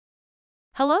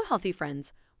Hello, healthy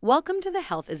friends. Welcome to the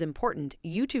Health is Important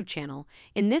YouTube channel.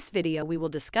 In this video, we will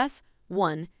discuss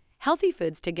 1. Healthy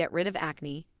foods to get rid of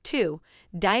acne, 2.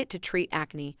 Diet to treat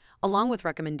acne, along with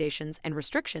recommendations and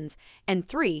restrictions, and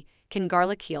 3. Can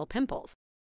garlic heal pimples?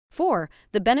 4.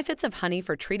 The benefits of honey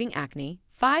for treating acne.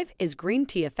 5. Is green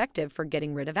tea effective for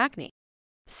getting rid of acne?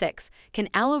 6. Can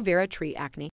aloe vera treat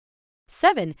acne?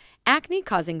 7.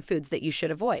 Acne-causing foods that you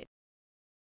should avoid.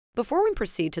 Before we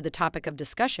proceed to the topic of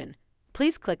discussion,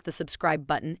 please click the subscribe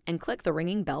button and click the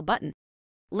ringing bell button.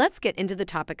 Let's get into the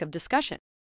topic of discussion.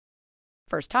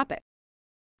 First topic: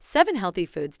 7 healthy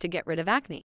foods to get rid of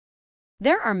acne.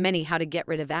 There are many how to get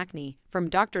rid of acne, from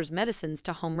doctor's medicines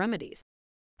to home remedies.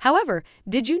 However,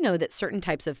 did you know that certain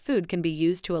types of food can be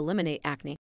used to eliminate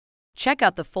acne? Check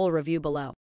out the full review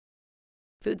below.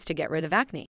 Foods to get rid of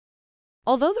acne.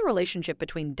 Although the relationship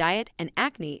between diet and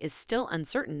acne is still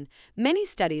uncertain, many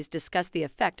studies discuss the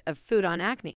effect of food on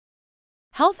acne.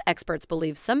 Health experts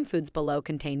believe some foods below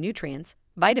contain nutrients,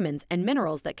 vitamins, and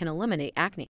minerals that can eliminate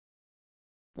acne.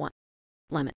 1.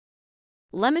 Lemon.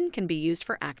 Lemon can be used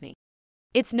for acne.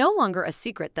 It's no longer a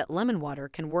secret that lemon water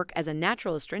can work as a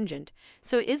natural astringent,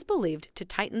 so it is believed to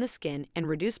tighten the skin and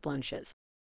reduce blemishes.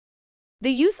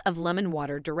 The use of lemon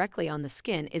water directly on the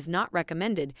skin is not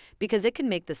recommended because it can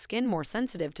make the skin more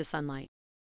sensitive to sunlight.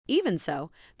 Even so,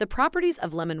 the properties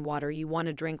of lemon water you want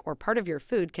to drink or part of your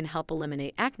food can help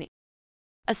eliminate acne.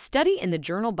 A study in the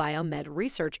journal Biomed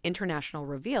Research International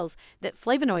reveals that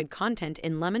flavonoid content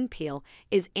in lemon peel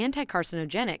is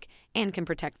anti-carcinogenic and can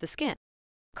protect the skin.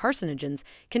 Carcinogens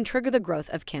can trigger the growth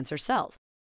of cancer cells.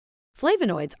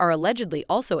 Flavonoids are allegedly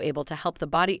also able to help the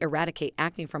body eradicate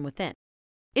acne from within.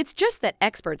 It's just that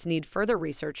experts need further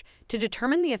research to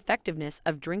determine the effectiveness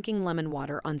of drinking lemon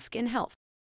water on skin health.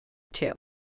 2.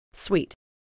 Sweet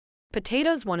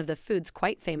potatoes. One of the foods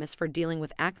quite famous for dealing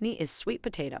with acne is sweet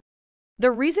potato. The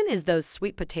reason is those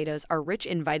sweet potatoes are rich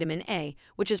in vitamin A,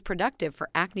 which is productive for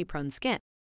acne-prone skin.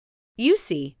 You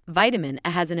see, vitamin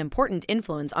A has an important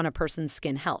influence on a person's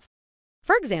skin health.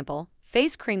 For example,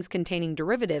 face creams containing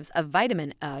derivatives of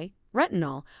vitamin A,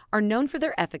 retinol, are known for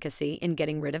their efficacy in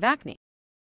getting rid of acne.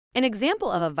 An example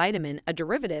of a vitamin A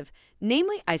derivative,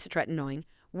 namely isotretinoin,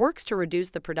 works to reduce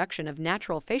the production of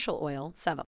natural facial oil,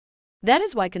 sebum. That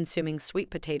is why consuming sweet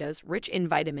potatoes rich in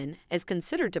vitamin A is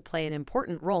considered to play an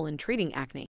important role in treating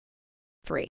acne.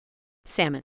 3.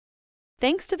 Salmon.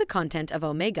 Thanks to the content of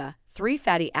omega-3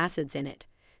 fatty acids in it,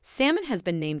 salmon has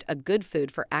been named a good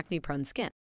food for acne-prone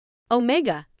skin.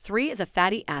 Omega-3 is a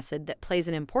fatty acid that plays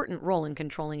an important role in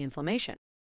controlling inflammation.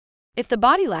 If the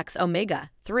body lacks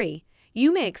omega-3,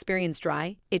 you may experience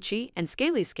dry, itchy, and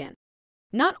scaly skin.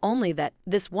 Not only that,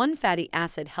 this one fatty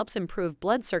acid helps improve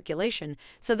blood circulation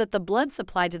so that the blood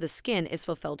supply to the skin is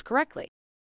fulfilled correctly.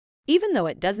 Even though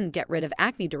it doesn't get rid of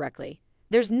acne directly,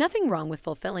 there's nothing wrong with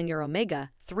fulfilling your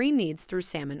omega-3 needs through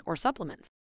salmon or supplements.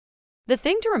 The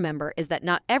thing to remember is that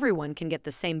not everyone can get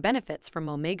the same benefits from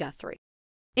omega-3.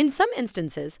 In some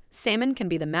instances, salmon can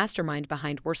be the mastermind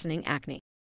behind worsening acne.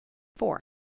 4.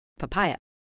 Papaya.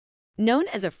 Known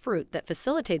as a fruit that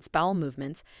facilitates bowel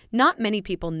movements, not many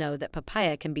people know that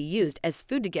papaya can be used as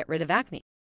food to get rid of acne.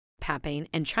 Papain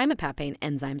and chymopapane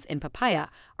enzymes in papaya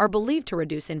are believed to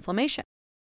reduce inflammation.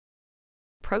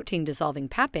 Protein-dissolving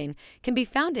papain can be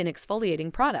found in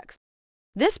exfoliating products.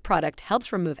 This product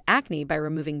helps remove acne by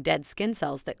removing dead skin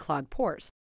cells that clog pores.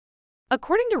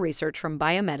 According to research from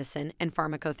biomedicine and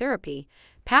pharmacotherapy,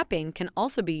 papain can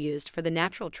also be used for the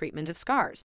natural treatment of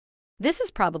scars. This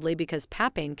is probably because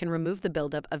papain can remove the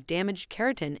buildup of damaged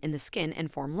keratin in the skin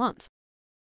and form lumps.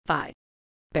 5.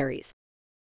 Berries.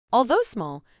 Although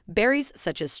small, berries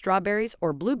such as strawberries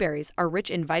or blueberries are rich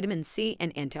in vitamin C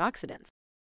and antioxidants.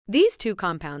 These two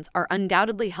compounds are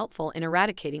undoubtedly helpful in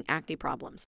eradicating acne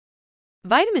problems.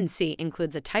 Vitamin C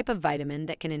includes a type of vitamin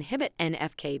that can inhibit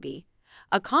NF-κB,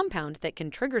 a compound that can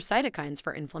trigger cytokines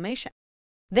for inflammation.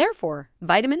 Therefore,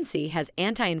 vitamin C has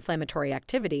anti-inflammatory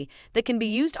activity that can be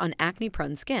used on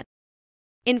acne-prone skin.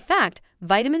 In fact,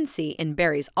 vitamin C in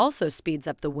berries also speeds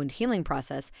up the wound healing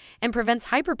process and prevents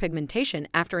hyperpigmentation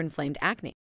after inflamed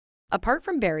acne. Apart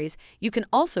from berries, you can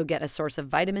also get a source of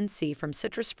vitamin C from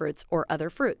citrus fruits or other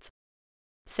fruits.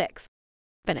 6.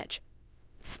 Spinach.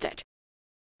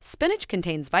 Spinach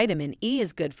contains vitamin E,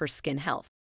 is good for skin health.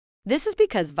 This is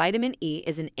because vitamin E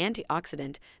is an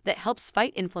antioxidant that helps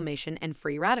fight inflammation and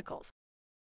free radicals.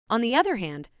 On the other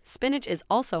hand, spinach is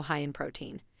also high in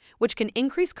protein, which can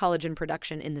increase collagen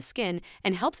production in the skin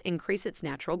and helps increase its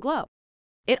natural glow.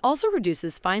 It also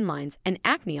reduces fine lines and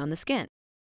acne on the skin.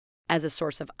 As a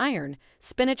source of iron,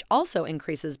 spinach also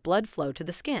increases blood flow to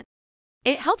the skin.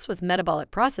 It helps with metabolic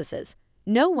processes,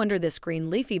 No wonder this green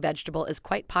leafy vegetable is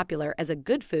quite popular as a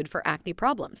good food for acne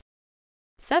problems.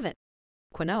 7.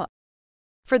 Quinoa.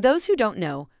 For those who don't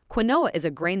know, quinoa is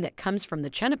a grain that comes from the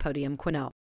Chenopodium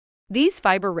quinoa. These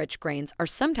fiber-rich grains are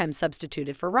sometimes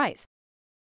substituted for rice.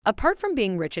 Apart from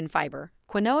being rich in fiber,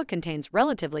 quinoa contains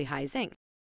relatively high zinc.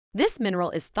 This mineral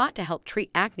is thought to help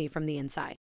treat acne from the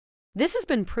inside. This has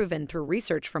been proven through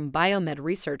research from Biomed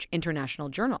Research International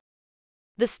Journal.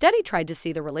 The study tried to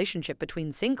see the relationship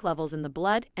between zinc levels in the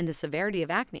blood and the severity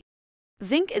of acne.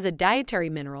 Zinc is a dietary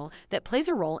mineral that plays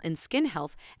a role in skin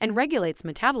health and regulates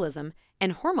metabolism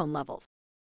and hormone levels.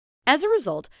 As a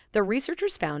result, the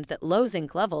researchers found that low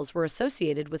zinc levels were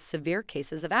associated with severe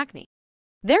cases of acne.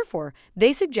 Therefore,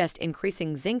 they suggest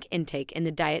increasing zinc intake in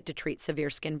the diet to treat severe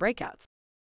skin breakouts.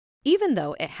 Even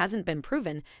though it hasn't been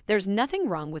proven, there's nothing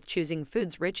wrong with choosing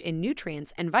foods rich in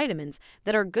nutrients and vitamins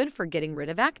that are good for getting rid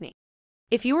of acne.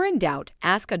 If you are in doubt,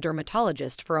 ask a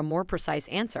dermatologist for a more precise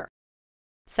answer.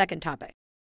 Second topic.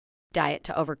 Diet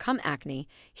to overcome acne.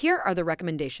 Here are the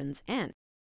recommendations and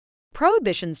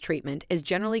prohibitions. Treatment is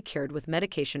generally cured with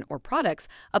medication or products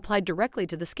applied directly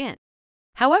to the skin.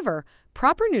 However,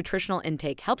 proper nutritional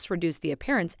intake helps reduce the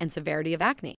appearance and severity of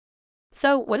acne.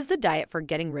 So, what is the diet for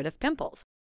getting rid of pimples?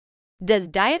 Does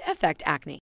diet affect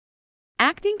acne?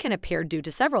 Acne can appear due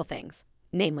to several things,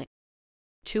 namely,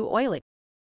 too oily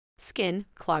skin,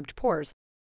 clogged pores,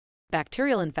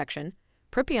 bacterial infection,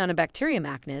 Propionibacterium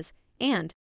acnes,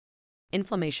 and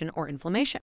inflammation or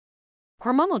inflammation.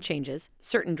 Hormonal changes,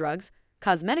 certain drugs,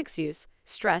 cosmetics use,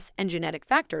 stress, and genetic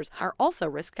factors are also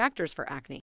risk factors for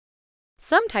acne.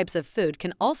 Some types of food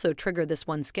can also trigger this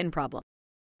one skin problem.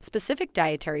 Specific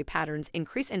dietary patterns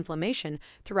increase inflammation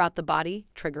throughout the body,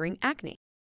 triggering acne.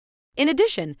 In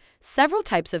addition, several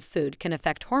types of food can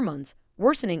affect hormones,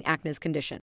 worsening acne's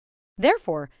condition.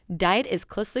 Therefore, diet is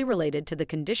closely related to the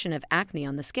condition of acne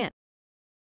on the skin.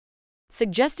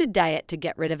 Suggested diet to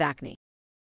get rid of acne.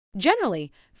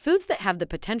 Generally, foods that have the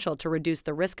potential to reduce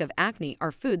the risk of acne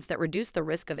are foods that reduce the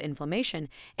risk of inflammation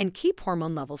and keep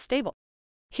hormone levels stable.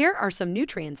 Here are some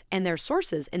nutrients and their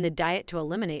sources in the diet to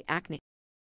eliminate acne.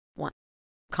 1.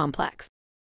 Complex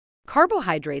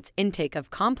carbohydrates. Intake of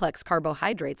complex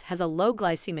carbohydrates has a low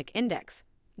glycemic index,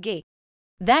 GI.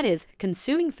 That is,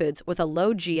 consuming foods with a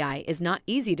low GI is not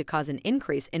easy to cause an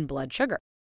increase in blood sugar.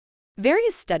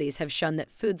 Various studies have shown that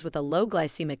foods with a low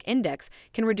glycemic index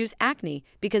can reduce acne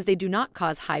because they do not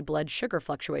cause high blood sugar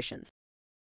fluctuations.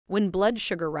 When blood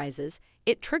sugar rises,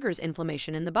 it triggers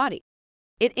inflammation in the body.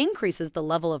 It increases the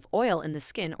level of oil in the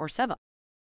skin or sebum.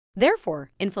 Therefore,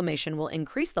 inflammation will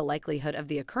increase the likelihood of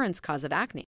the occurrence cause of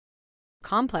acne.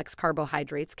 Complex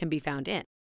carbohydrates can be found in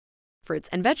fruits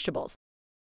and vegetables,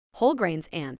 whole grains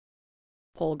and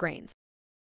whole grains.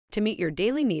 To meet your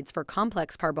daily needs for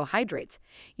complex carbohydrates,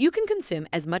 you can consume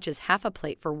as much as half a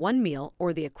plate for one meal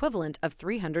or the equivalent of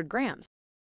 300 grams.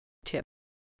 2.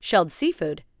 Shelled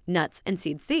seafood, nuts, and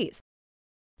seeds. These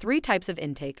 3 types of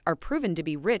intake are proven to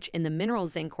be rich in the mineral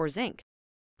zinc or zinc.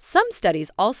 Some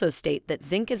studies also state that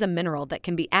zinc is a mineral that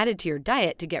can be added to your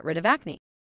diet to get rid of acne.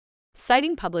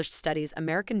 Citing published studies,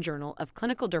 American Journal of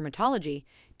Clinical Dermatology,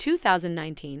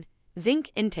 2019,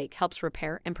 zinc intake helps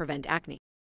repair and prevent acne.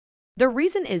 The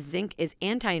reason is zinc is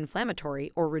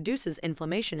anti-inflammatory or reduces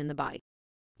inflammation in the body.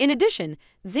 In addition,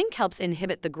 zinc helps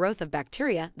inhibit the growth of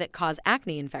bacteria that cause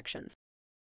acne infections.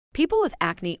 People with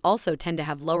acne also tend to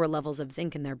have lower levels of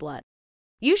zinc in their blood.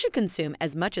 You should consume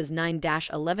as much as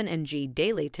 9-11 ng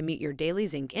daily to meet your daily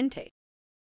zinc intake.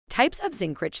 Types of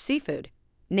zinc-rich seafood,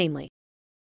 namely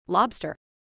lobster,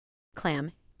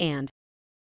 clam, and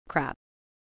crab.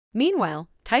 Meanwhile,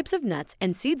 types of nuts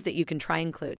and seeds that you can try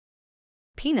include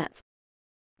peanuts,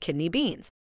 kidney beans,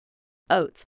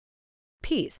 oats,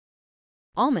 peas,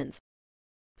 almonds,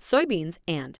 soybeans,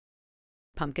 and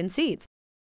pumpkin seeds.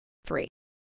 3.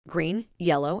 Green,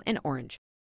 yellow, and orange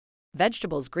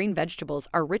vegetables. Green vegetables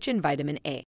are rich in vitamin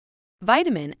A.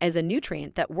 Vitamin A is a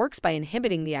nutrient that works by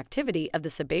inhibiting the activity of the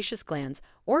sebaceous glands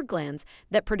or glands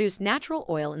that produce natural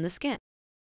oil in the skin.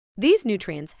 These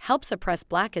nutrients help suppress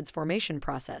blackheads formation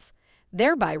process,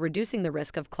 thereby reducing the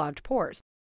risk of clogged pores.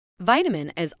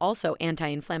 Vitamin A is also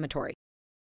anti-inflammatory.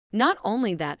 Not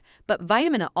only that, but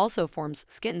vitamin A also forms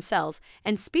skin cells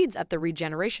and speeds up the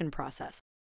regeneration process.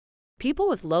 People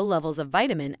with low levels of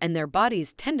vitamin A in their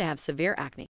bodies tend to have severe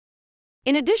acne.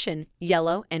 In addition,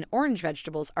 yellow and orange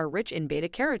vegetables are rich in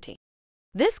beta-carotene.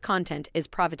 This content is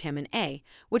provitamin A,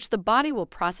 which the body will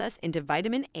process into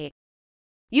vitamin A.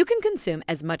 You can consume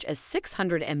as much as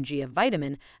 600 mg of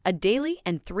vitamin A daily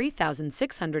and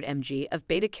 3,600 mg of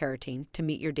beta-carotene to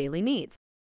meet your daily needs.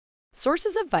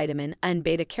 Sources of vitamin A and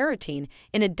beta-carotene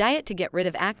in a diet to get rid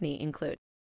of acne include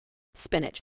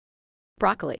spinach,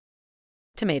 broccoli,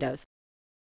 tomatoes,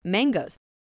 mangoes,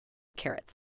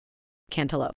 carrots,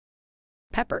 cantaloupe,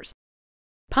 peppers,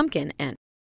 pumpkin, and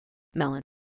melon.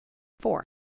 4.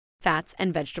 Fats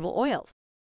and vegetable oils.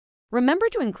 Remember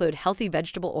to include healthy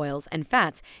vegetable oils and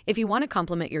fats if you want to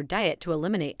complement your diet to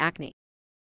eliminate acne.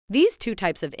 These two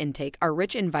types of intake are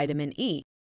rich in vitamin E.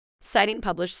 Citing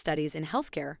published studies in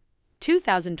Healthcare,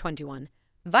 2021,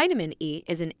 vitamin E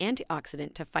is an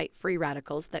antioxidant to fight free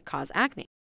radicals that cause acne.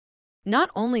 Not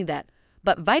only that,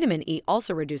 but vitamin E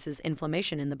also reduces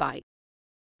inflammation in the body.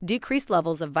 Decreased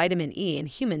levels of vitamin E in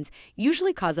humans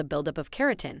usually cause a buildup of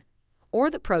keratin, or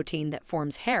the protein that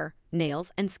forms hair,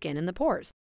 nails, and skin in the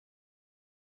pores.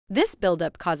 This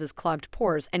buildup causes clogged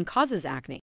pores and causes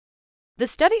acne. The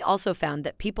study also found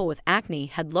that people with acne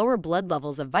had lower blood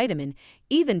levels of vitamin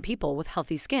E than people with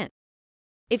healthy skin.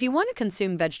 If you want to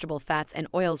consume vegetable fats and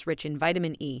oils rich in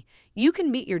vitamin E, you can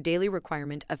meet your daily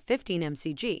requirement of 15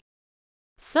 mcg.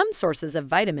 Some sources of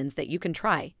vitamins that you can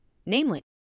try, namely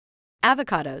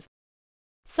avocados,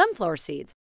 sunflower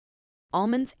seeds,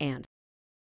 almonds, and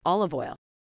olive oil.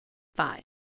 5.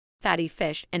 Fatty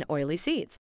fish and oily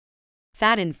seeds.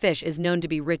 Fat in fish is known to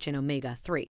be rich in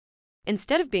omega-3.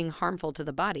 Instead of being harmful to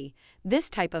the body, this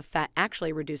type of fat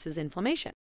actually reduces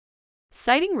inflammation.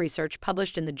 Citing research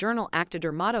published in the journal Acta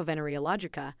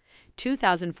Dermatovenerologica,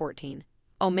 2014,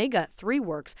 omega-3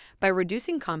 works by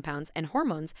reducing compounds and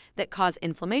hormones that cause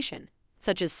inflammation,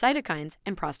 such as cytokines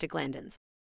and prostaglandins.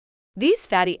 These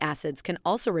fatty acids can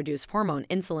also reduce hormone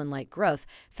insulin-like growth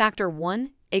factor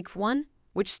 1, AGF1,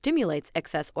 which stimulates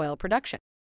excess oil production.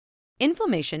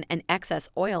 Inflammation and excess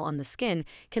oil on the skin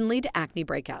can lead to acne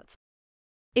breakouts.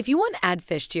 If you want to add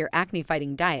fish to your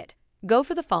acne-fighting diet, go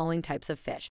for the following types of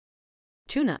fish: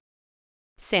 tuna,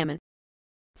 salmon,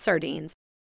 sardines,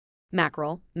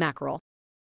 mackerel,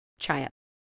 chia,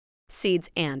 seeds,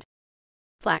 and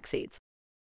flax seeds.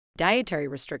 Dietary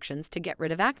restrictions to get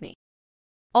rid of acne.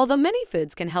 Although many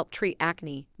foods can help treat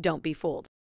acne, don't be fooled.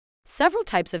 Several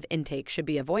types of intake should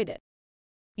be avoided.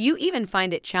 You even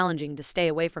find it challenging to stay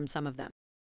away from some of them.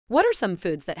 What are some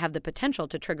foods that have the potential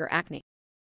to trigger acne?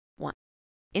 1.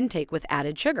 Intake with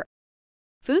added sugar.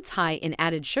 Foods high in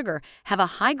added sugar have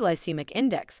a high glycemic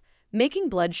index, making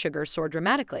blood sugar soar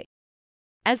dramatically.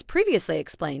 As previously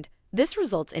explained, this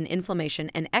results in inflammation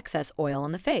and excess oil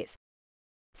on the face.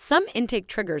 Some intake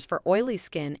triggers for oily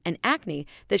skin and acne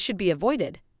that should be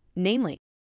avoided, namely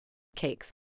cakes,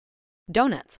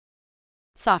 donuts,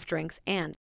 soft drinks,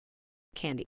 and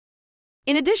candy.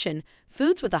 In addition,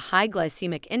 foods with a high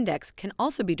glycemic index can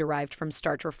also be derived from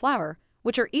starch or flour,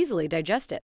 which are easily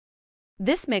digested.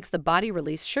 This makes the body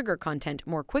release sugar content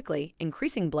more quickly,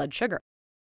 increasing blood sugar.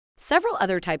 Several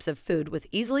other types of food with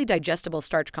easily digestible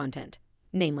starch content,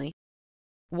 namely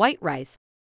white rice,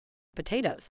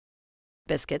 potatoes,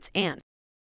 biscuits, and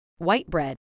white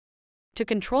bread. To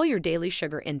control your daily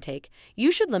sugar intake,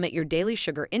 you should limit your daily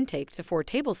sugar intake to 4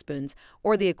 tablespoons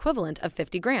or the equivalent of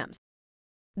 50 grams.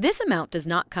 This amount does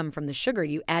not come from the sugar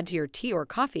you add to your tea or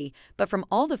coffee, but from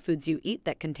all the foods you eat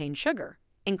that contain sugar,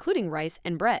 including rice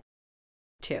and bread.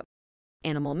 2.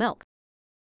 Animal milk.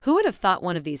 Who would have thought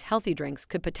one of these healthy drinks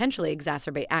could potentially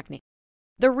exacerbate acne?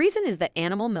 The reason is that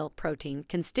animal milk protein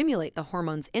can stimulate the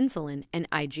hormones insulin and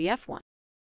IGF-1.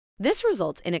 This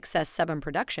results in excess sebum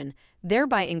production,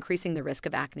 thereby increasing the risk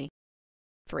of acne.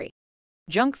 3.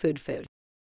 Junk food.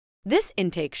 This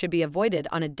intake should be avoided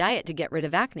on a diet to get rid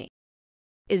of acne.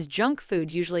 Is junk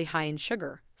food usually high in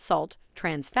sugar, salt,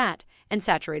 trans fat, and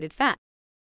saturated fat?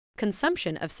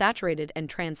 Consumption of saturated and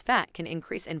trans fat can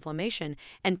increase inflammation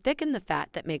and thicken the fat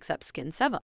that makes up skin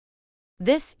sebum.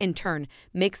 This, in turn,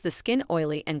 makes the skin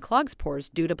oily and clogs pores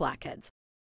due to blackheads.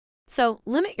 So,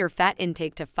 limit your fat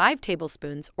intake to 5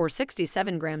 tablespoons or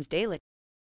 67 grams daily.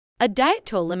 A diet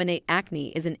to eliminate acne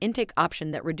is an intake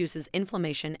option that reduces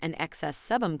inflammation and excess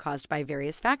sebum caused by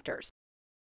various factors.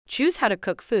 Choose how to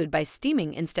cook food by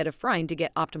steaming instead of frying to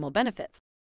get optimal benefits.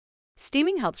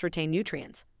 Steaming helps retain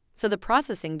nutrients, so the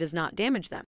processing does not damage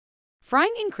them.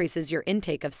 Frying increases your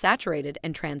intake of saturated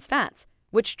and trans fats,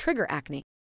 which trigger acne.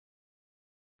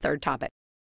 Third topic.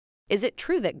 Is it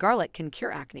true that garlic can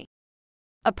cure acne?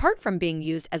 Apart from being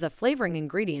used as a flavoring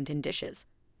ingredient in dishes,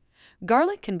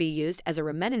 garlic can be used as a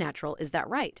remedy natural. Is that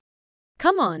right?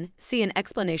 Come on, see an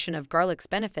explanation of garlic's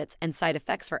benefits and side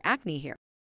effects for acne here.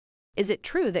 Is it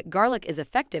true that garlic is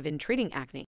effective in treating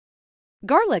acne?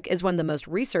 Garlic is one of the most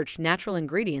researched natural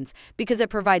ingredients because it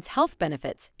provides health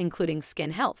benefits, including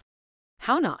skin health.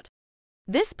 How not?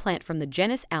 This plant from the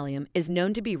genus Allium is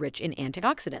known to be rich in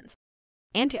antioxidants.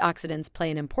 Antioxidants play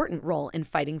an important role in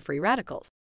fighting free radicals.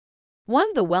 One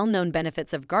of the well-known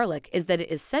benefits of garlic is that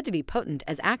it is said to be potent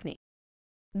as acne.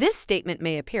 This statement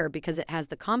may appear because it has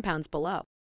the compounds below: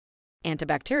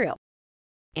 antibacterial,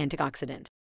 antioxidant,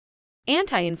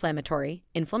 anti-inflammatory,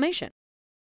 inflammation.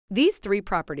 These three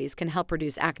properties can help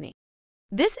reduce acne.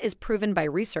 This is proven by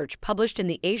research published in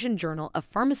the Asian Journal of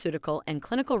Pharmaceutical and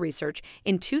Clinical Research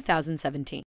in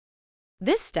 2017.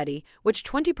 This study, which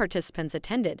 20 participants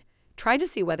attended, tried to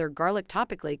see whether garlic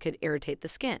topically could irritate the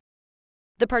skin.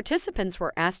 The participants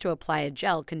were asked to apply a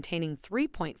gel containing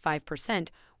 3.5%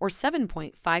 or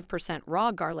 7.5%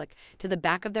 raw garlic to the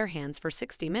back of their hands for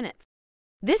 60 minutes.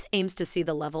 This aims to see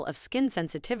the level of skin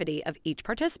sensitivity of each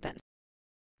participant.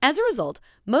 As a result,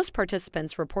 most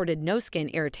participants reported no skin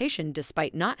irritation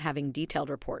despite not having detailed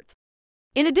reports.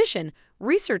 In addition,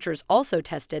 researchers also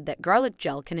tested that garlic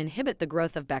gel can inhibit the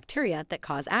growth of bacteria that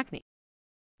cause acne.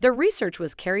 The research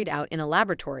was carried out in a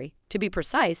laboratory, to be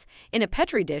precise, in a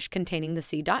Petri dish containing the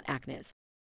C. acnes.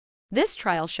 This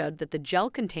trial showed that the gel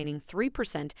containing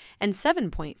 3% and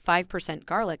 7.5%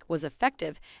 garlic was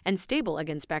effective and stable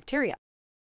against bacteria.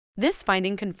 This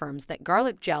finding confirms that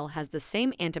garlic gel has the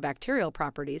same antibacterial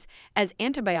properties as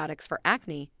antibiotics for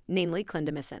acne, namely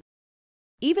clindamycin.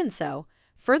 Even so,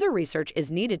 further research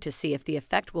is needed to see if the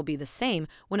effect will be the same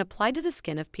when applied to the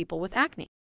skin of people with acne.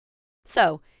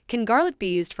 So, can garlic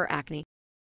be used for acne?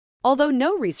 Although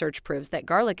no research proves that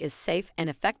garlic is safe and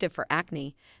effective for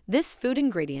acne, this food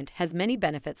ingredient has many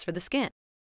benefits for the skin.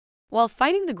 While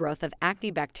fighting the growth of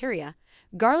acne bacteria,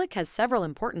 garlic has several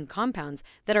important compounds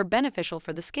that are beneficial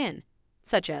for the skin,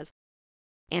 such as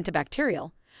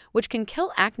antibacterial, which can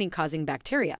kill acne-causing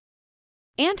bacteria;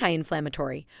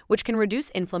 anti-inflammatory, which can reduce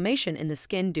inflammation in the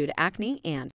skin due to acne;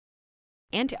 and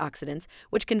antioxidants,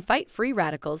 which can fight free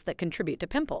radicals that contribute to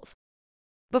pimples.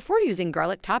 Before using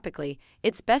garlic topically,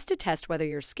 it's best to test whether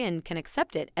your skin can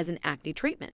accept it as an acne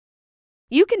treatment.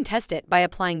 You can test it by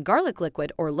applying garlic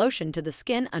liquid or lotion to the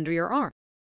skin under your arm.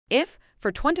 If,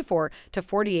 for 24 to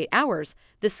 48 hours,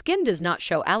 the skin does not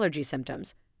show allergy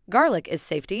symptoms, garlic is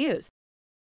safe to use.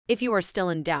 If you are still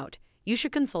in doubt, you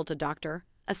should consult a doctor,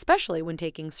 especially when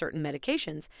taking certain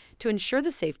medications, to ensure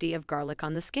the safety of garlic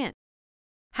on the skin.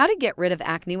 How to get rid of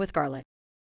acne with garlic.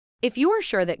 If you are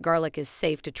sure that garlic is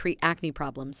safe to treat acne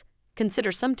problems,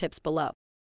 consider some tips below.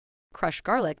 Crush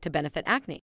garlic to benefit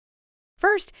acne.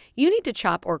 First, you need to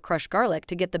chop or crush garlic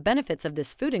to get the benefits of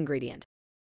this food ingredient.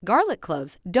 Garlic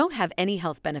cloves don't have any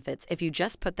health benefits if you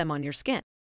just put them on your skin.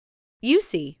 You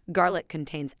see, garlic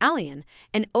contains aloe,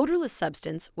 an odorless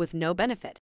substance with no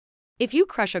benefit. If you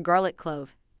crush a garlic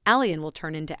clove, aloe will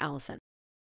turn into allicin.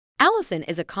 Allicin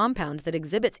is a compound that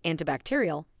exhibits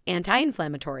antibacterial,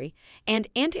 anti-inflammatory, and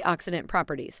antioxidant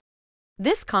properties.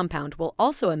 This compound will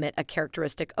also emit a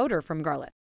characteristic odor from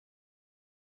garlic.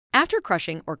 After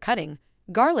crushing or cutting,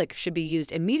 garlic should be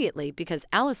used immediately because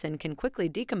allicin can quickly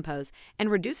decompose and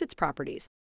reduce its properties.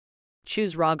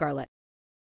 Choose raw garlic.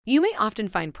 You may often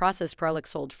find processed garlic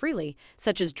sold freely,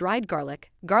 such as dried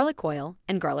garlic, garlic oil,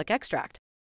 and garlic extract.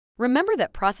 Remember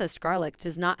that processed garlic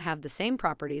does not have the same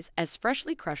properties as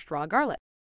freshly crushed raw garlic.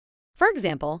 For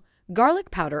example, garlic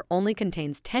powder only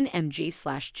contains 10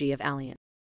 mg/g of aloe.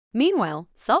 Meanwhile,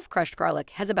 self-crushed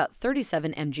garlic has about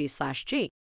 37 mg/g.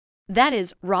 That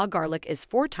is, raw garlic is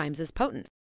 4 times as potent.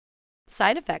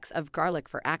 Side effects of garlic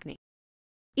for acne.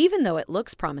 Even though it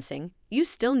looks promising, you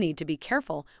still need to be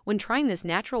careful when trying this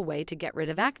natural way to get rid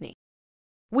of acne.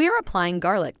 We are applying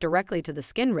garlic directly to the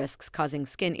skin, risks causing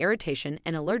skin irritation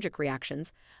and allergic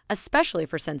reactions, especially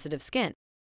for sensitive skin.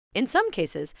 In some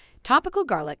cases, topical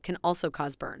garlic can also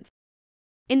cause burns.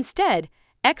 Instead,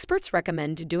 experts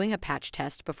recommend doing a patch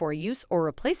test before use or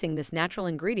replacing this natural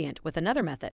ingredient with another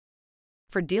method.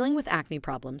 For dealing with acne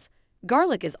problems,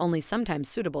 garlic is only sometimes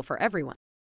suitable for everyone.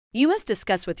 You must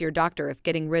discuss with your doctor if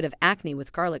getting rid of acne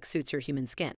with garlic suits your human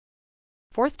skin.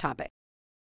 Fourth topic: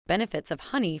 benefits of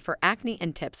honey for acne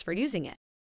and tips for using it.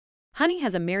 Honey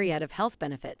has a myriad of health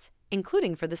benefits,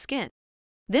 including for the skin.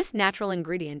 This natural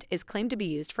ingredient is claimed to be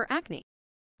used for acne.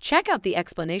 Check out the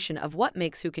explanation of what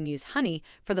makes who can use honey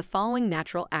for the following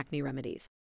natural acne remedies.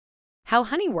 How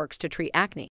honey works to treat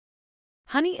acne.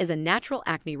 Honey is a natural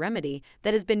acne remedy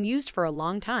that has been used for a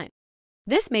long time.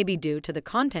 This may be due to the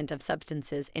content of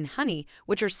substances in honey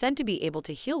which are said to be able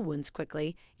to heal wounds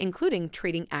quickly, including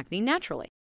treating acne naturally.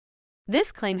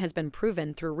 This claim has been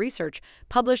proven through research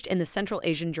published in the Central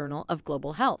Asian Journal of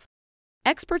Global Health.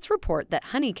 Experts report that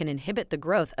honey can inhibit the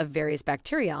growth of various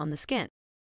bacteria on the skin.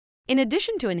 In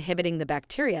addition to inhibiting the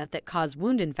bacteria that cause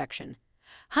wound infection,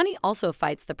 honey also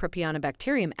fights the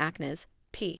Propionibacterium acnes,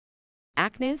 P.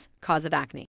 acnes, cause of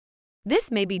acne.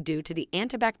 This may be due to the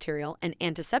antibacterial and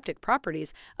antiseptic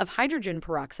properties of hydrogen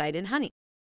peroxide in honey.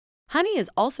 Honey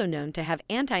is also known to have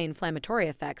anti-inflammatory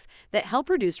effects that help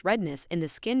reduce redness in the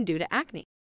skin due to acne.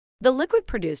 The liquid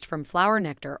produced from flower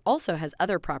nectar also has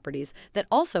other properties that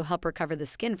also help recover the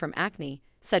skin from acne,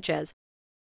 such as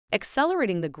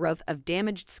accelerating the growth of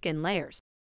damaged skin layers,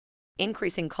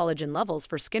 increasing collagen levels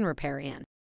for skin repair, and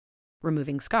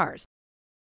removing scars.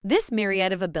 This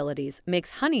myriad of abilities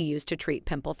makes honey used to treat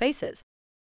pimple faces.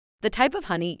 The type of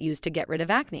honey used to get rid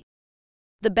of acne.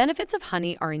 The benefits of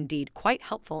honey are indeed quite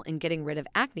helpful in getting rid of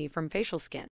acne from facial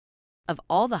skin. Of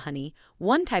all the honey,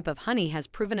 one type of honey has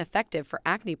proven effective for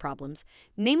acne problems,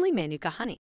 namely Manuka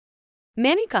honey.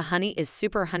 Manuka honey is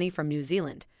super honey from New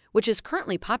Zealand, which is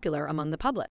currently popular among the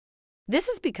public. This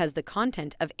is because the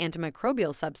content of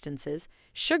antimicrobial substances,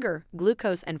 sugar,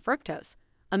 glucose and fructose,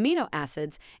 amino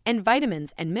acids, and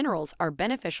vitamins and minerals are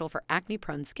beneficial for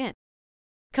acne-prone skin.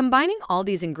 Combining all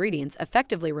these ingredients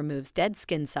effectively removes dead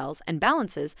skin cells and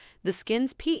balances the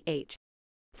skin's pH.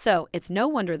 So, it's no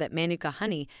wonder that Manuka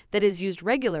honey that is used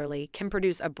regularly can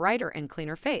produce a brighter and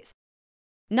cleaner face.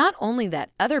 Not only that,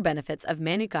 other benefits of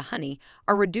Manuka honey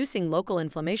are reducing local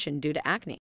inflammation due to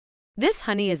acne. This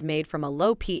honey is made from a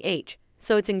low pH,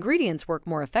 so its ingredients work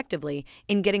more effectively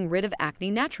in getting rid of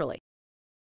acne naturally.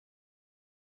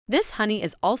 This honey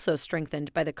is also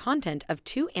strengthened by the content of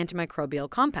two antimicrobial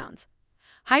compounds,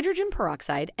 hydrogen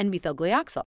peroxide and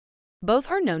methylglyoxal. Both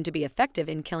are known to be effective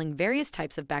in killing various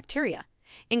types of bacteria,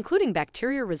 including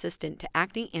bacteria resistant to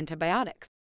acne antibiotics.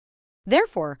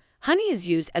 Therefore, honey is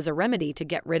used as a remedy to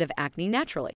get rid of acne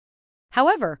naturally.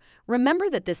 However, remember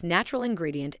that this natural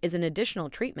ingredient is an additional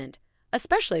treatment,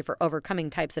 especially for overcoming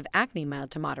types of acne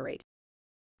mild to moderate.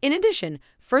 In addition,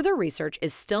 further research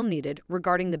is still needed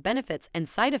regarding the benefits and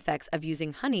side effects of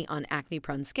using honey on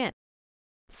acne-prone skin.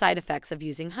 Side effects of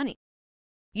using honey.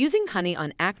 Using honey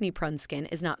on acne-prone skin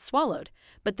is not swallowed,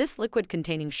 but this liquid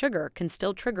containing sugar can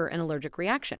still trigger an allergic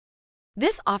reaction.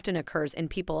 This often occurs in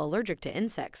people allergic to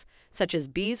insects, such as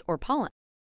bees or pollen.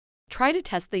 Try to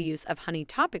test the use of honey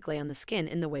topically on the skin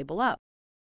in the way below.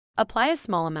 Apply a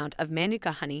small amount of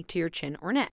Manuka honey to your chin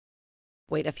or neck.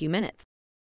 Wait a few minutes.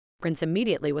 Rinse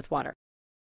immediately with water.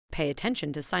 Pay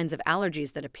attention to signs of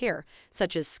allergies that appear,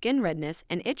 such as skin redness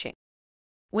and itching.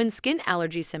 When skin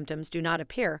allergy symptoms do not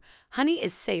appear, honey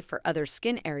is safe for other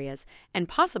skin areas and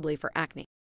possibly for acne.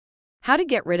 How to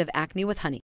get rid of acne with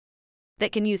honey.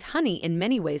 That can use honey in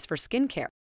many ways for skincare.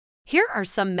 Here are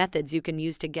some methods you can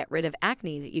use to get rid of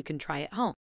acne that you can try at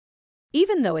home.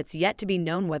 Even though it's yet to be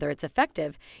known whether it's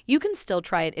effective, you can still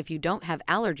try it if you don't have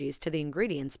allergies to the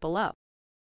ingredients below.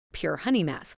 Pure honey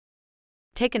mask.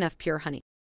 Take enough pure honey.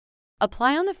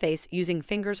 Apply on the face using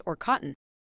fingers or cotton.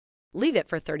 Leave it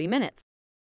for 30 minutes.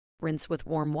 Rinse with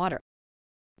warm water.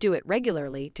 Do it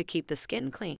regularly to keep the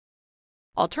skin clean.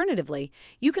 Alternatively,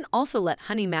 you can also let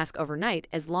honey mask overnight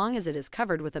as long as it is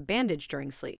covered with a bandage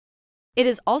during sleep. It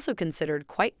is also considered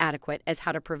quite adequate as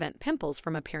how to prevent pimples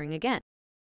from appearing again.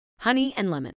 Honey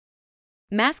and lemon.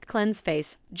 Mask cleanse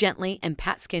face gently and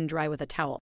pat skin dry with a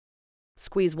towel.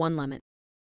 Squeeze 1 lemon.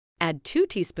 Add 2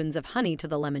 teaspoons of honey to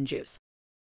the lemon juice.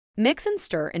 Mix and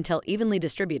stir until evenly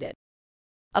distributed.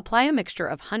 Apply a mixture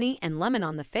of honey and lemon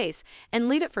on the face and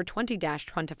leave it for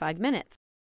 20-25 minutes.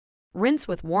 Rinse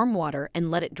with warm water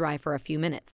and let it dry for a few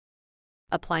minutes.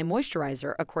 Apply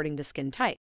moisturizer according to skin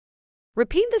type.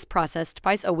 Repeat this process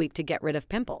twice a week to get rid of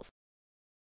pimples.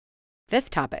 Fifth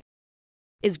topic.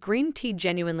 Is green tea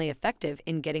genuinely effective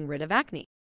in getting rid of acne?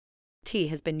 Tea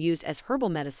has been used as herbal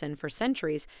medicine for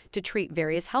centuries to treat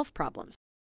various health problems.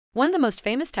 One of the most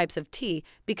famous types of tea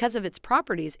because of its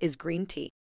properties is green tea.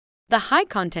 The high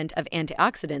content of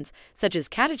antioxidants such as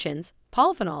catechins,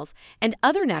 polyphenols, and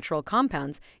other natural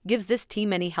compounds gives this tea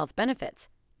many health benefits,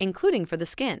 including for the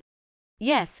skin.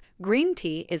 Yes, green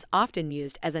tea is often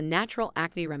used as a natural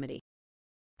acne remedy.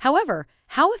 However,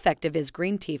 how effective is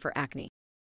green tea for acne?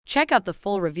 Check out the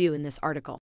full review in this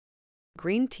article.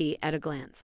 Green tea at a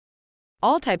glance.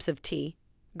 All types of tea,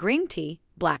 green tea,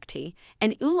 black tea,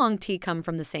 and oolong tea come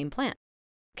from the same plant,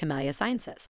 Camellia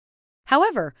sinensis.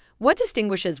 However, what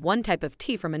distinguishes one type of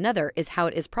tea from another is how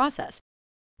it is processed.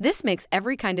 This makes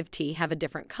every kind of tea have a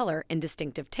different color and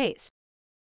distinctive taste.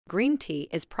 Green tea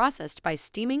is processed by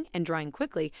steaming and drying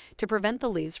quickly to prevent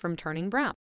the leaves from turning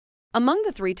brown. Among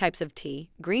the 3 types of tea,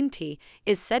 green tea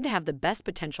is said to have the best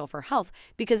potential for health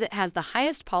because it has the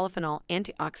highest polyphenol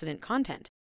antioxidant content.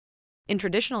 In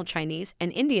traditional Chinese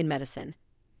and Indian medicine,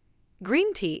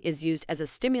 green tea is used as a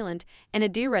stimulant and a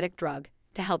diuretic drug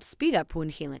to help speed up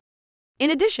wound healing. In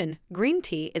addition, green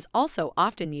tea is also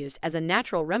often used as a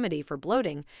natural remedy for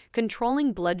bloating,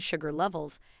 controlling blood sugar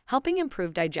levels, helping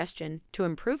improve digestion to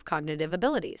improve cognitive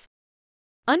abilities.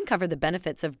 Uncover the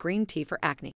benefits of green tea for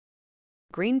acne.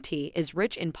 Green tea is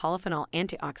rich in polyphenol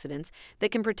antioxidants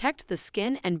that can protect the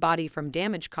skin and body from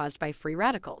damage caused by free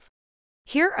radicals.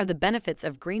 Here are the benefits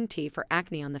of green tea for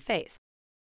acne on the face.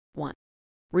 1.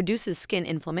 Reduces skin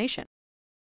inflammation.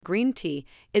 Green tea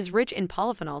is rich in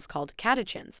polyphenols called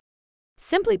catechins.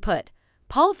 Simply put,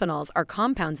 polyphenols are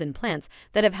compounds in plants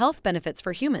that have health benefits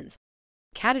for humans.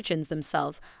 Catechins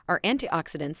themselves are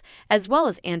antioxidants as well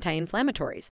as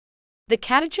anti-inflammatories. The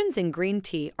catechins in green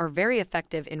tea are very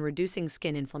effective in reducing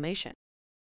skin inflammation.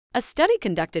 A study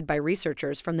conducted by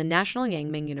researchers from the National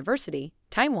Yangming University,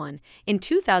 Taiwan, in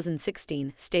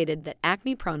 2016 stated that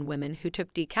acne-prone women who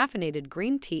took decaffeinated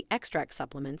green tea extract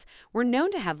supplements were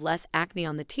known to have less acne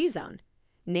on the T-zone,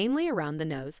 namely around the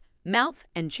nose, mouth,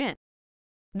 and chin.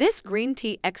 This green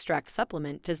tea extract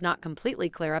supplement does not completely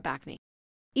clear up acne.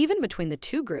 Even between the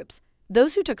two groups,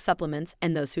 those who took supplements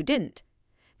and those who didn't,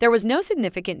 there was no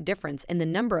significant difference in the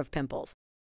number of pimples.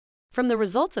 From the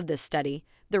results of this study,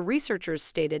 the researchers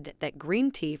stated that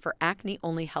green tea for acne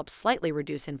only helps slightly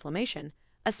reduce inflammation,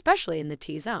 especially in the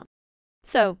T-zone.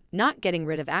 So, not getting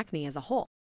rid of acne as a whole.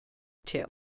 2.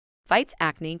 Fights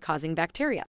acne-causing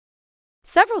bacteria.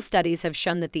 Several studies have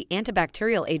shown that the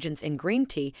antibacterial agents in green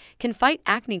tea can fight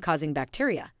acne-causing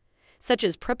bacteria, such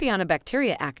as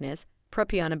Propionibacteria acnes,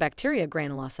 Propionibacteria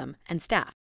granulosum, and staph.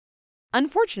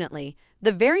 Unfortunately,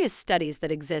 the various studies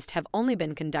that exist have only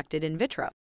been conducted in vitro.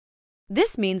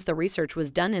 This means the research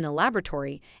was done in a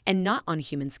laboratory and not on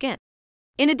human skin.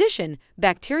 In addition,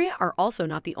 bacteria are also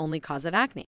not the only cause of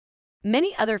acne.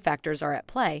 Many other factors are at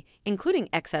play, including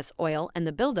excess oil and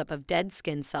the buildup of dead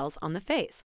skin cells on the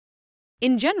face.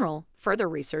 In general, further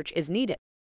research is needed.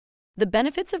 The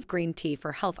benefits of green tea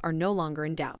for health are no longer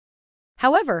in doubt.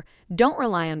 However, don't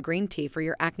rely on green tea for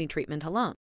your acne treatment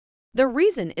alone. The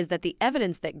reason is that the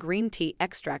evidence that green tea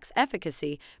extracts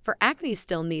efficacy for acne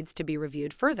still needs to be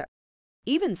reviewed further.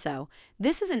 Even so,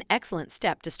 this is an excellent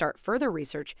step to start further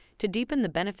research to deepen the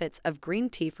benefits of green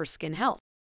tea for skin health.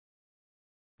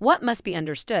 What must be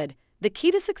understood: the key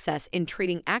to success in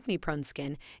treating acne-prone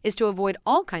skin is to avoid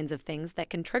all kinds of things that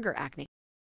can trigger acne.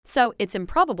 So, it's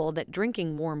improbable that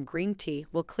drinking warm green tea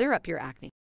will clear up your acne.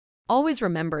 Always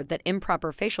remember that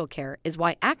improper facial care is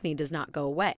why acne does not go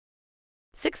away.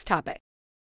 6th topic.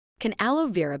 Can aloe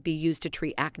vera be used to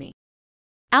treat acne?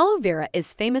 Aloe vera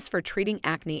is famous for treating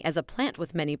acne as a plant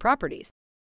with many properties.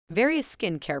 Various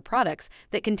skin care products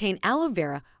that contain aloe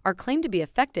vera are claimed to be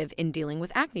effective in dealing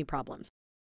with acne problems.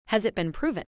 Has it been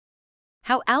proven?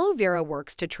 How aloe vera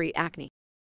works to treat acne.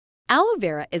 Aloe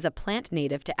vera is a plant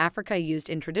native to Africa used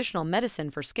in traditional medicine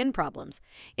for skin problems,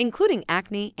 including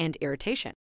acne and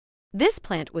irritation. This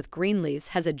plant with green leaves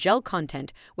has a gel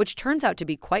content which turns out to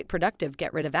be quite productive to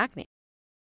get rid of acne.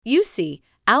 You see,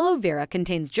 aloe vera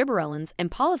contains gibberellins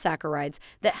and polysaccharides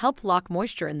that help lock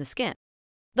moisture in the skin.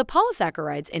 The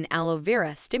polysaccharides in aloe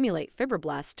vera stimulate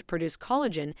fibroblasts to produce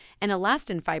collagen and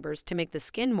elastin fibers to make the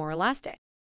skin more elastic.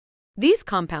 These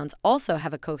compounds also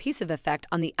have a cohesive effect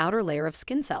on the outer layer of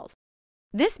skin cells.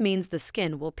 This means the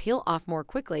skin will peel off more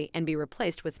quickly and be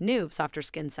replaced with new, softer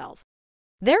skin cells.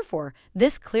 Therefore,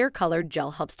 this clear-colored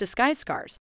gel helps disguise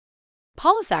scars.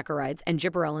 Polysaccharides and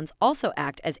gibberellins also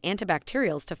act as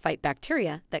antibacterials to fight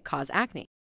bacteria that cause acne.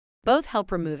 Both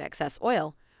help remove excess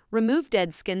oil, remove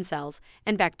dead skin cells,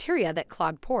 and bacteria that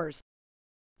clog pores.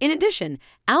 In addition,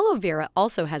 aloe vera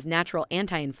also has natural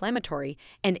anti-inflammatory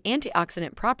and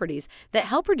antioxidant properties that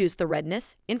help reduce the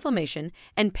redness, inflammation,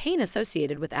 and pain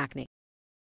associated with acne.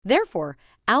 Therefore,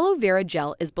 aloe vera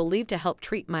gel is believed to help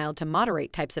treat mild to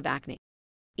moderate types of acne.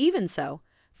 Even so,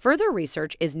 further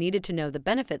research is needed to know the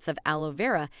benefits of aloe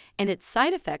vera and its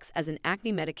side effects as an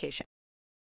acne medication.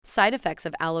 Side effects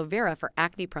of aloe vera for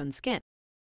acne-prone skin.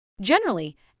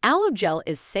 Generally, aloe gel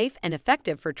is safe and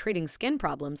effective for treating skin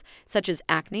problems such as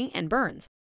acne and burns.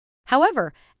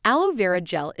 However, aloe vera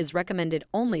gel is recommended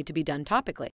only to be done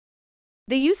topically.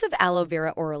 The use of aloe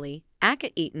vera orally,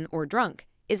 eaten or drunk,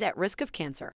 is at risk of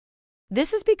cancer.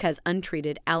 This is because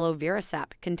untreated aloe vera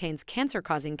sap contains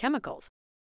cancer-causing chemicals.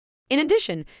 In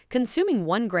addition, consuming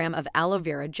 1 gram of aloe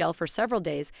vera gel for several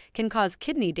days can cause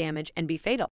kidney damage and be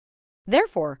fatal.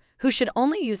 Therefore, who should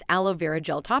only use aloe vera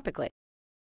gel topically?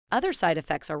 Other side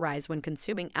effects arise when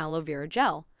consuming aloe vera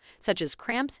gel, such as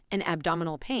cramps and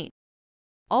abdominal pain.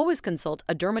 Always consult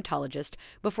a dermatologist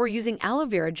before using aloe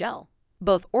vera gel,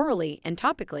 both orally and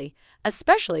topically,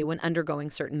 especially when undergoing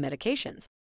certain medications.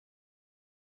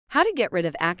 How to get rid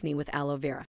of acne with aloe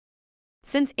vera.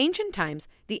 Since ancient times,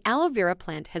 the aloe vera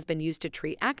plant has been used to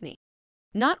treat acne.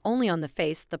 Not only on the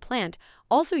face, the plant,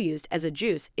 also used as a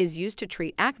juice, is used to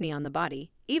treat acne on the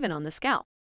body, even on the scalp.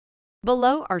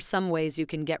 Below are some ways you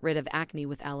can get rid of acne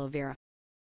with aloe vera.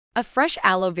 A fresh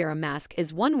aloe vera mask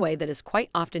is one way that is quite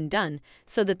often done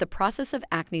so that the process of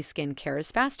acne skin care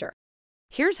is faster.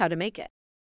 Here's how to make it.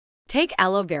 Take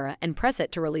aloe vera and press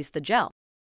it to release the gel.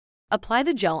 Apply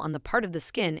the gel on the part of the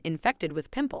skin infected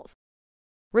with pimples.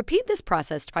 Repeat this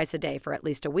process twice a day for at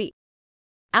least a week.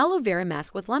 Aloe vera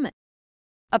mask with lemon.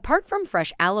 Apart from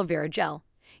fresh aloe vera gel,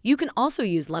 you can also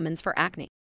use lemons for acne.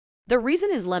 The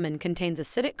reason is lemon contains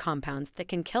acidic compounds that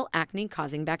can kill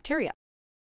acne-causing bacteria.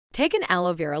 Take an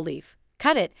aloe vera leaf,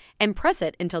 cut it, and press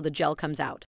it until the gel comes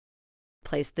out.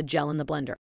 Place the gel in the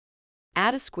blender.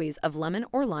 Add a squeeze of lemon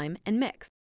or lime and mix.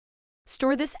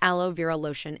 Store this aloe vera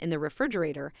lotion in the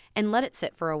refrigerator and let it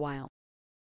sit for a while.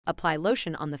 Apply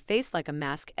lotion on the face like a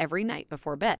mask every night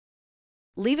before bed.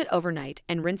 Leave it overnight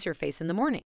and rinse your face in the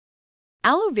morning.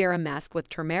 Aloe vera mask with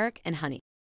turmeric and honey.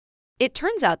 It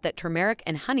turns out that turmeric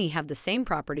and honey have the same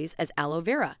properties as aloe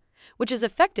vera, which is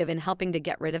effective in helping to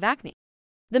get rid of acne.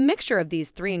 The mixture of these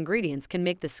three ingredients can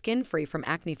make the skin free from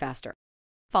acne faster.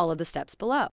 Follow the steps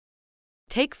below.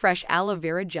 Take fresh aloe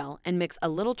vera gel and mix a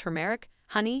little turmeric,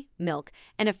 honey, milk,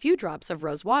 and a few drops of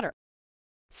rose water.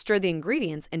 Stir the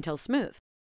ingredients until smooth.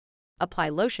 Apply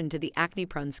lotion to the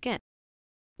acne-prone skin.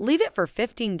 Leave it for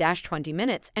 15-20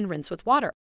 minutes and rinse with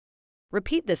water.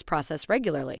 Repeat this process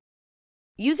regularly.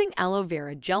 Using aloe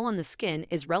vera gel on the skin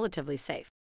is relatively safe.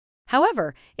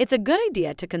 However, it's a good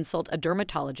idea to consult a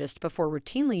dermatologist before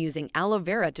routinely using aloe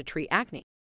vera to treat acne.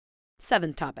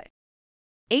 7th topic.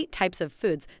 8 types of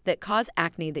foods that cause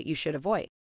acne that you should avoid.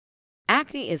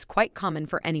 Acne is quite common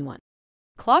for anyone.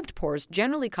 Clogged pores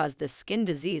generally cause this skin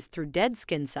disease through dead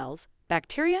skin cells,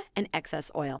 bacteria, and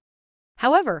excess oil.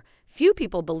 However, few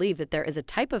people believe that there is a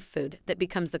type of food that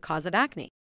becomes the cause of acne.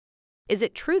 Is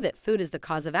it true that food is the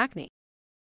cause of acne?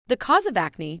 The cause of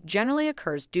acne generally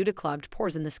occurs due to clogged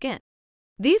pores in the skin.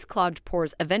 These clogged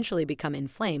pores eventually become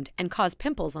inflamed and cause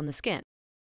pimples on the skin.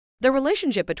 The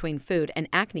relationship between food and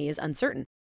acne is uncertain.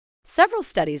 Several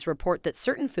studies report that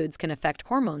certain foods can affect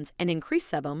hormones and increase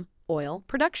sebum, oil,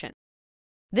 production.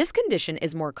 This condition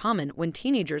is more common when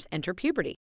teenagers enter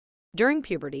puberty. During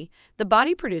puberty, the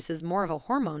body produces more of a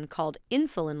hormone called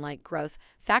insulin-like growth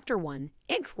factor 1,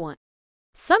 IGF-1.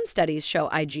 Some studies show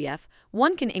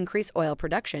IGF-1 can increase oil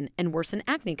production and worsen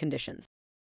acne conditions.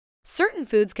 Certain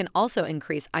foods can also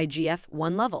increase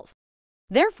IGF-1 levels.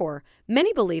 Therefore,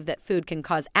 many believe that food can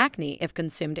cause acne if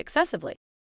consumed excessively.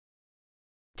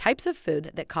 Types of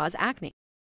food that cause acne.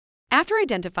 After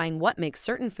identifying what makes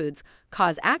certain foods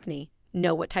cause acne,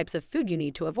 know what types of food you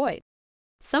need to avoid.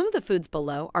 Some of the foods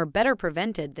below are better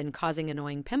prevented than causing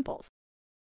annoying pimples.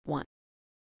 1.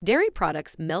 Dairy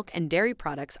products. Milk and dairy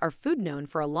products are food known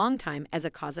for a long time as a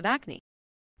cause of acne.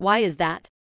 Why is that?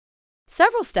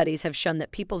 Several studies have shown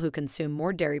that people who consume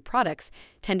more dairy products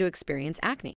tend to experience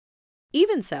acne.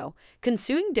 Even so,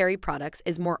 consuming dairy products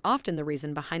is more often the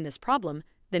reason behind this problem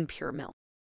than pure milk.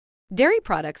 Dairy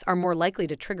products are more likely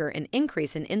to trigger an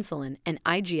increase in insulin and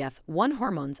IGF-1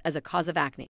 hormones as a cause of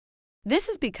acne. This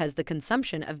is because the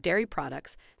consumption of dairy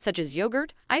products, such as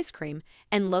yogurt, ice cream,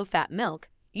 and low-fat milk,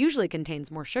 usually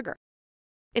contains more sugar.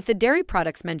 If the dairy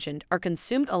products mentioned are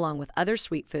consumed along with other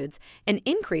sweet foods, an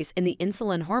increase in the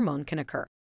insulin hormone can occur.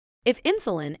 If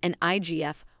insulin and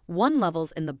IGF-1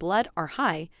 levels in the blood are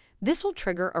high, this will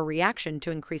trigger a reaction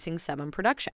to increasing sebum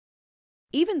production.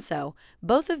 Even so,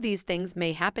 both of these things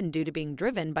may happen due to being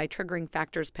driven by triggering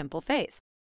factors pimple phase.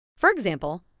 For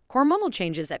example, hormonal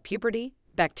changes at puberty,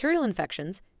 bacterial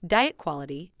infections, diet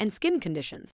quality, and skin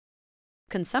conditions.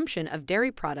 Consumption of dairy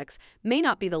products may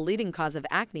not be the leading cause of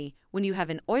acne when you have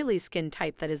an oily skin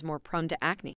type that is more prone to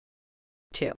acne.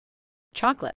 2.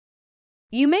 Chocolate.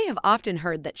 You may have often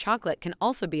heard that chocolate can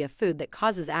also be a food that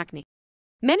causes acne.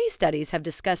 Many studies have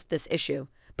discussed this issue,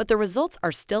 but the results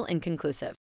are still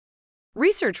inconclusive.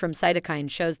 Research from Cytokine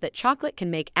shows that chocolate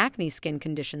can make acne skin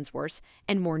conditions worse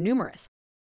and more numerous.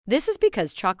 This is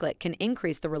because chocolate can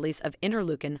increase the release of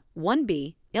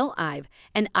interleukin-1b, IL-5,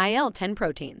 and IL-10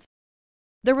 proteins.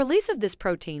 The release of this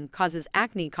protein causes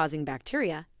acne-causing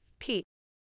bacteria, P.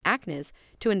 acnes,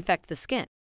 to infect the skin.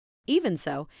 Even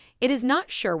so, it is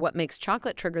not sure what makes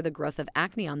chocolate trigger the growth of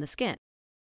acne on the skin.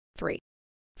 3.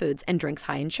 Foods and drinks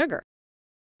high in sugar.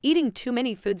 Eating too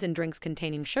many foods and drinks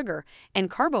containing sugar and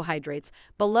carbohydrates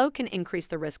below can increase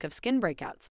the risk of skin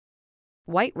breakouts.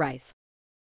 White rice,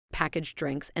 packaged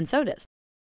drinks and sodas,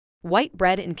 white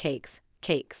bread and cakes,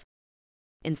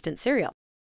 instant cereal,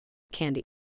 candy,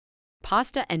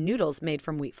 pasta and noodles made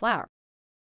from wheat flour.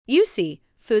 You see,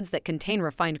 foods that contain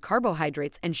refined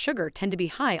carbohydrates and sugar tend to be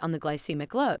high on the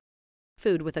glycemic load.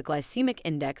 Food with a glycemic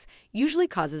index usually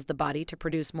causes the body to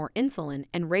produce more insulin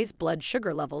and raise blood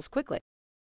sugar levels quickly.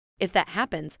 If that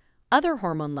happens, Other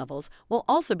hormone levels will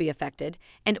also be affected,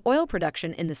 and oil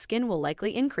production in the skin will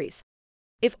likely increase.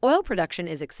 If oil production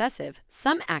is excessive,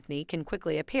 some acne can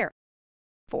quickly appear.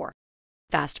 4.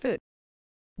 Fast food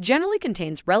generally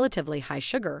contains relatively high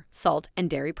sugar, salt, and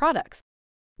dairy products.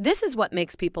 This is what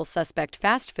makes people suspect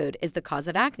fast food is the cause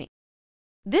of acne.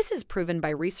 This is proven by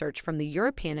research from the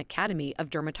European Academy of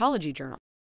Dermatology journal.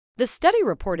 The study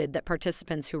reported that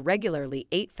participants who regularly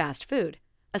ate fast food,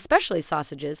 especially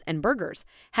sausages and burgers,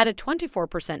 had a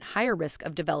 24% higher risk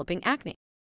of developing acne.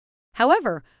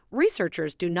 However,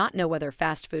 researchers do not know whether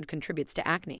fast food contributes to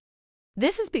acne.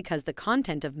 This is because the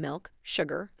content of milk,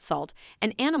 sugar, salt,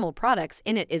 and animal products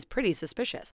in it is pretty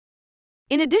suspicious.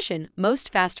 In addition,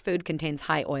 most fast food contains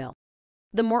high oil.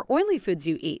 The more oily foods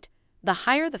you eat, the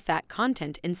higher the fat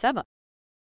content in sebum.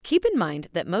 Keep in mind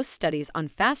that most studies on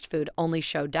fast food only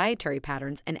show dietary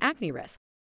patterns and acne risk.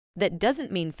 That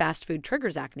doesn't mean fast food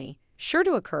triggers acne, sure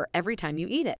to occur every time you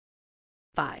eat it.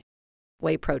 5.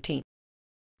 Whey protein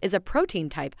is a protein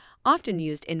type often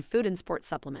used in food and sports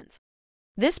supplements.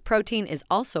 This protein is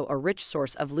also a rich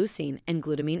source of leucine and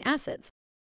glutamine acids.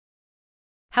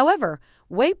 However,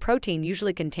 whey protein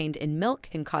usually contained in milk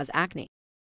can cause acne.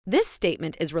 This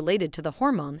statement is related to the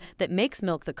hormone that makes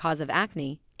milk the cause of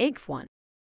acne, IGF-1.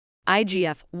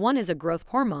 IGF-1 is a growth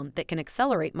hormone that can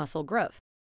accelerate muscle growth.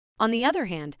 On the other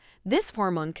hand, this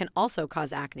hormone can also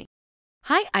cause acne.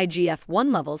 High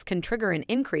IGF-1 levels can trigger an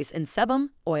increase in sebum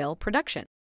oil production.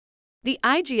 The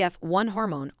IGF-1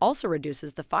 hormone also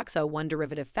reduces the FOXO1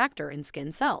 derivative factor in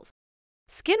skin cells.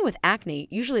 Skin with acne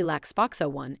usually lacks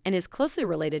FOXO1 and is closely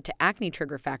related to acne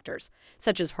trigger factors,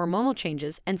 such as hormonal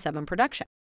changes and sebum production.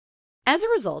 As a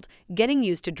result, getting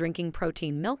used to drinking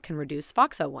protein milk can reduce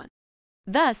FOXO1.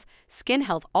 Thus, skin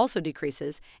health also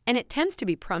decreases, and it tends to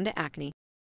be prone to acne.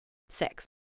 6.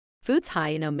 Foods high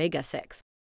in omega-6.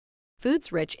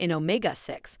 Foods rich in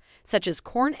omega-6, such as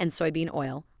corn and soybean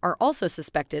oil, are also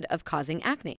suspected of causing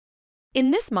acne.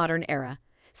 In this modern era,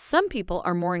 some people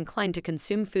are more inclined to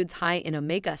consume foods high in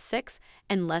omega-6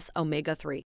 and less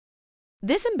omega-3.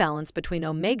 This imbalance between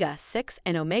omega-6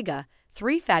 and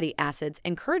omega-3 fatty acids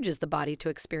encourages the body to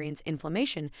experience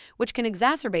inflammation, which can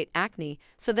exacerbate acne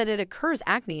so that it occurs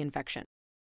acne infection.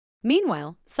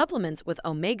 Meanwhile, supplements with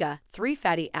omega-3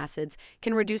 fatty acids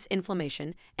can reduce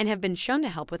inflammation and have been shown to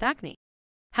help with acne.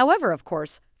 However, of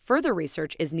course, further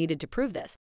research is needed to prove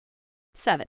this.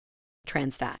 7.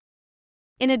 Trans fat.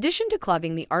 In addition to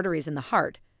clogging the arteries in the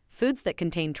heart, foods that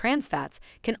contain trans fats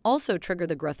can also trigger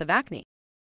the growth of acne.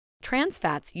 Trans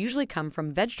fats usually come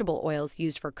from vegetable oils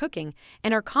used for cooking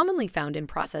and are commonly found in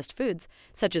processed foods,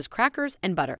 such as crackers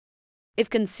and butter. If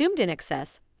consumed in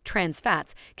excess, trans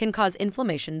fats can cause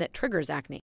inflammation that triggers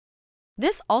acne.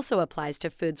 This also applies to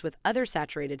foods with other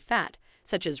saturated fat,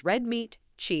 such as red meat,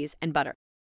 cheese, and butter.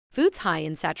 Foods high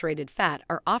in saturated fat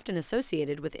are often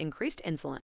associated with increased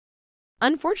insulin.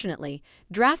 Unfortunately,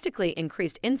 drastically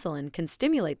increased insulin can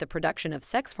stimulate the production of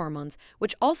sex hormones,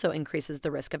 which also increases the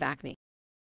risk of acne.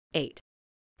 8.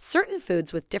 Certain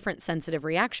foods with different sensitive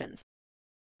reactions.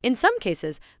 In some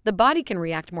cases, the body can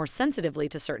react more sensitively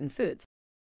to certain foods.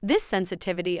 This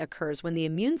sensitivity occurs when the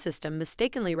immune system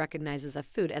mistakenly recognizes a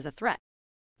food as a threat.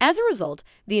 As a result,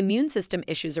 the immune system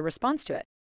issues a response to it.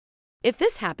 If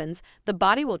this happens, the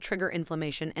body will trigger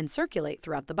inflammation and circulate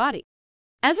throughout the body.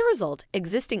 As a result,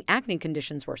 existing acne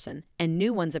conditions worsen and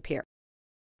new ones appear.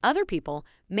 Other people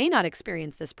may not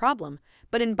experience this problem,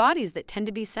 but in bodies that tend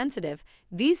to be sensitive,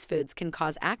 these foods can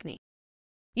cause acne.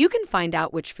 You can find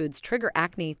out which foods trigger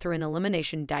acne through an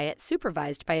elimination diet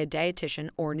supervised by a dietitian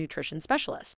or nutrition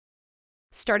specialist.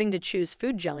 Starting to choose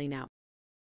food jelly now.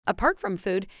 Apart from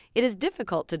food, it is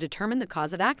difficult to determine the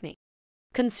cause of acne.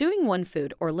 Consuming one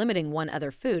food or limiting one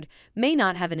other food may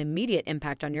not have an immediate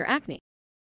impact on your acne.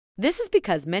 This is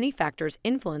because many factors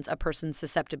influence a person's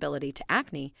susceptibility to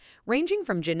acne, ranging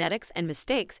from genetics and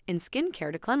mistakes in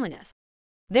skincare to cleanliness.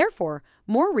 Therefore,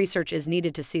 more research is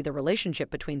needed to see the relationship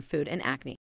between food and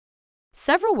acne.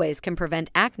 Several ways can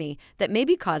prevent acne that may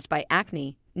be caused by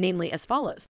acne, namely as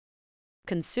follows.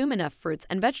 Consume enough fruits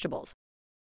and vegetables.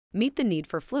 Meet the need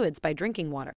for fluids by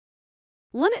drinking water.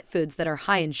 Limit foods that are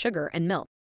high in sugar and milk.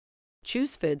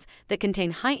 Choose foods that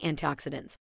contain high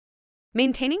antioxidants.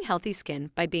 Maintaining healthy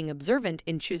skin by being observant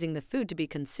in choosing the food to be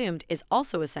consumed is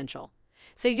also essential,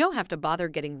 so you don't have to bother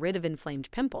getting rid of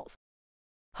inflamed pimples.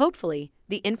 Hopefully,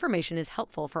 the information is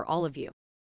helpful for all of you.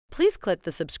 Please click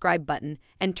the subscribe button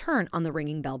and turn on the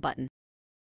ringing bell button.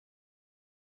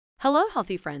 Hello,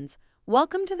 healthy friends.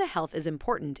 Welcome to the Health is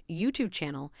Important YouTube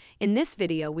channel. In this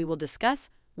video, we will discuss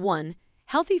 1.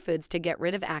 Healthy foods to get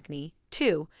rid of acne,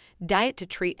 2. Diet to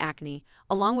treat acne,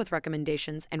 along with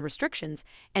recommendations and restrictions,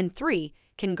 and 3.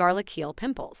 Can garlic heal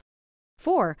pimples?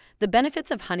 4. The benefits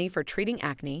of honey for treating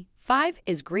acne. 5.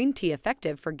 Is green tea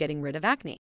effective for getting rid of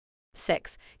acne?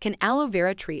 6. Can aloe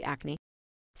vera treat acne?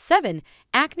 7.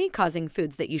 Acne-causing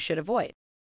foods that you should avoid.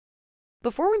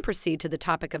 Before we proceed to the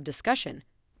topic of discussion,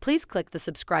 please click the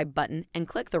subscribe button and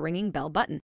click the ringing bell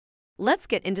button. Let's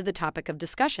get into the topic of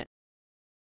discussion.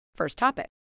 First topic: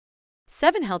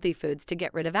 7 healthy foods to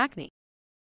get rid of acne.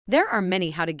 There are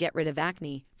many how to get rid of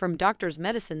acne, from doctor's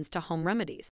medicines to home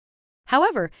remedies.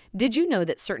 However, did you know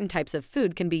that certain types of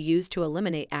food can be used to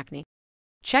eliminate acne?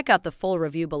 Check out the full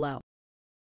review below.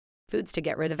 Foods to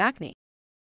get rid of acne.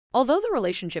 Although the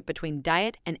relationship between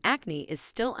diet and acne is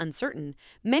still uncertain,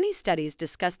 many studies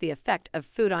discuss the effect of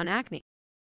food on acne.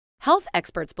 Health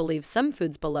experts believe some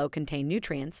foods below contain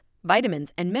nutrients,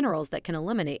 vitamins, and minerals that can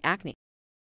eliminate acne.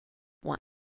 1.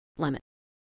 Lemon.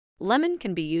 Lemon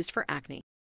can be used for acne.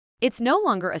 It's no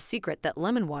longer a secret that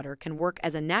lemon water can work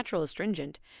as a natural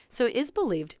astringent, so it is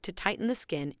believed to tighten the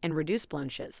skin and reduce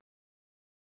blemishes.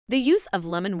 The use of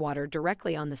lemon water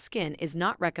directly on the skin is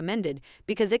not recommended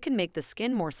because it can make the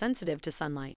skin more sensitive to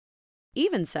sunlight.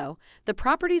 Even so, the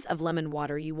properties of lemon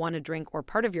water you want to drink or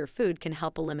part of your food can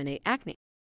help eliminate acne.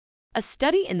 A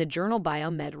study in the journal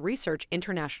Biomed Research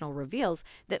International reveals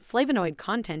that flavonoid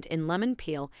content in lemon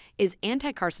peel is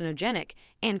anti-carcinogenic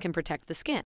and can protect the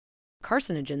skin.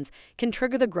 Carcinogens can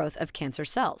trigger the growth of cancer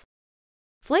cells.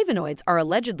 Flavonoids are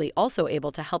allegedly also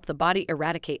able to help the body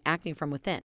eradicate acne from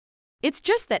within. It's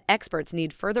just that experts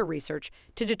need further research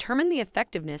to determine the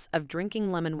effectiveness of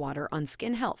drinking lemon water on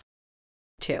skin health.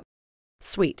 2.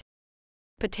 Sweet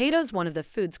potatoes. One of the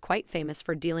foods quite famous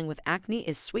for dealing with acne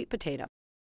is sweet potato.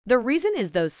 The reason is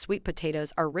those sweet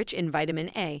potatoes are rich in vitamin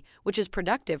A, which is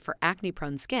productive for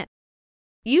acne-prone skin.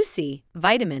 You see,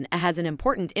 vitamin A has an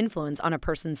important influence on a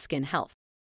person's skin health.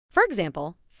 For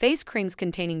example, face creams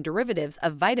containing derivatives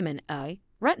of vitamin A,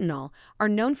 retinol, are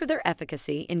known for their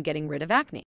efficacy in getting rid of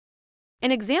acne.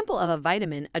 An example of a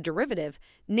vitamin A derivative,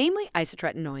 namely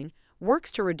isotretinoin,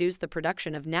 works to reduce the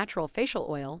production of natural facial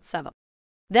oil, sebum.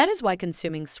 That is why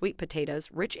consuming sweet potatoes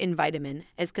rich in vitamin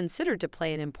is considered to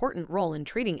play an important role in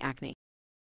treating acne.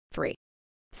 3.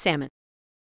 Salmon.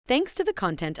 Thanks to the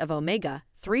content of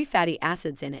omega-3 fatty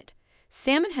acids in it,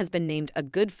 salmon has been named a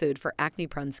good food for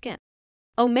acne-prone skin.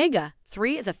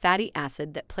 Omega-3 is a fatty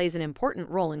acid that plays an important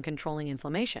role in controlling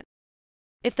inflammation.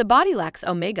 If the body lacks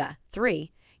omega-3,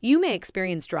 you may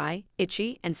experience dry,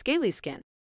 itchy, and scaly skin.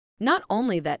 Not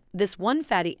only that, this one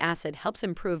fatty acid helps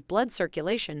improve blood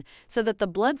circulation so that the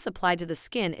blood supply to the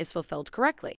skin is fulfilled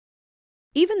correctly.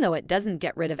 Even though it doesn't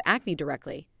get rid of acne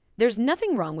directly, there's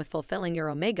nothing wrong with fulfilling your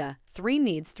omega-3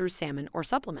 needs through salmon or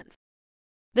supplements.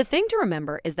 The thing to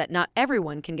remember is that not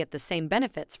everyone can get the same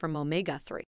benefits from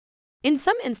omega-3. In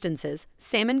some instances,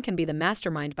 salmon can be the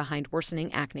mastermind behind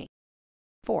worsening acne.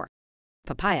 4.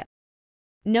 Papaya.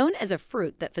 Known as a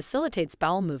fruit that facilitates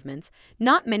bowel movements,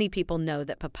 not many people know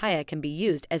that papaya can be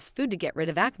used as food to get rid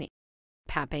of acne.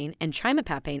 Papain and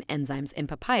chymopapane enzymes in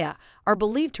papaya are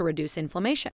believed to reduce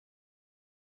inflammation.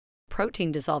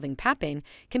 Protein-dissolving papain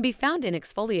can be found in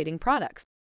exfoliating products.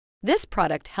 This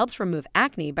product helps remove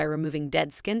acne by removing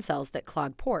dead skin cells that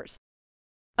clog pores.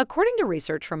 According to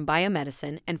research from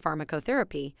biomedicine and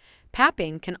pharmacotherapy,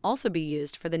 papain can also be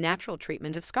used for the natural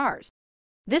treatment of scars.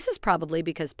 This is probably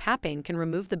because papain can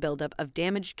remove the buildup of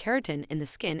damaged keratin in the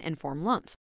skin and form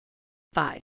lumps.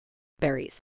 5.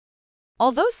 Berries.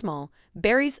 Although small,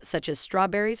 berries such as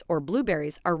strawberries or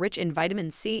blueberries are rich in vitamin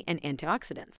C and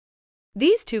antioxidants.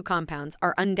 These two compounds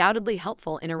are undoubtedly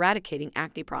helpful in eradicating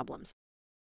acne problems.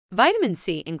 Vitamin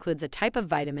C includes a type of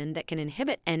vitamin that can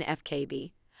inhibit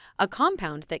NF-κB, a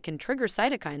compound that can trigger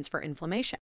cytokines for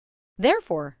inflammation.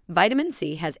 Therefore, vitamin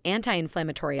C has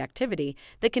anti-inflammatory activity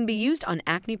that can be used on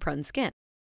acne-prone skin.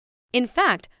 In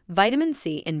fact, vitamin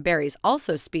C in berries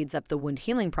also speeds up the wound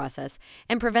healing process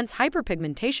and prevents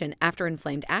hyperpigmentation after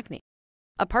inflamed acne.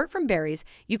 Apart from berries,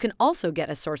 you can also get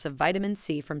a source of vitamin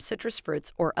C from citrus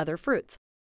fruits or other fruits.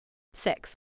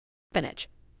 6. Spinach.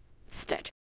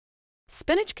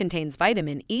 Spinach contains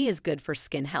vitamin E, is good for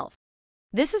skin health.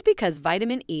 This is because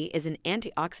vitamin E is an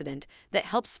antioxidant that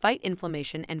helps fight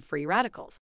inflammation and free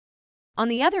radicals. On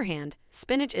the other hand,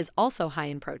 spinach is also high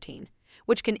in protein,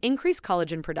 which can increase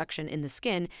collagen production in the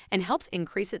skin and helps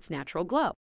increase its natural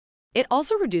glow. It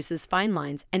also reduces fine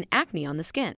lines and acne on the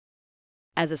skin.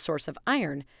 As a source of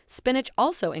iron, spinach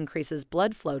also increases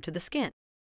blood flow to the skin.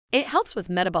 It helps with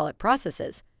metabolic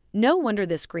processes. No wonder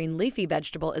this green leafy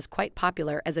vegetable is quite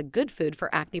popular as a good food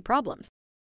for acne problems.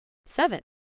 7.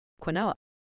 Quinoa.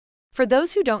 For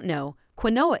those who don't know,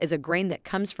 quinoa is a grain that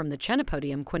comes from the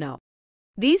Chenopodium quinoa.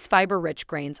 These fiber-rich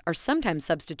grains are sometimes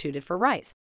substituted for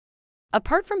rice.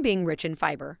 Apart from being rich in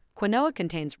fiber, quinoa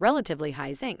contains relatively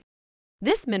high zinc.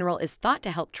 This mineral is thought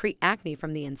to help treat acne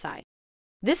from the inside.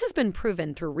 This has been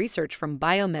proven through research from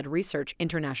Biomed Research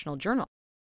International Journal.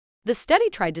 The study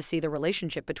tried to see the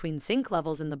relationship between zinc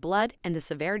levels in the blood and the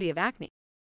severity of acne.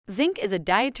 Zinc is a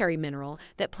dietary mineral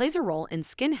that plays a role in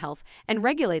skin health and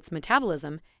regulates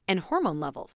metabolism and hormone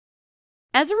levels.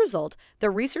 As a result, the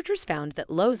researchers found that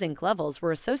low zinc levels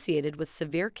were associated with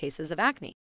severe cases of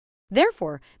acne.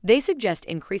 Therefore, they suggest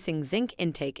increasing zinc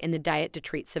intake in the diet to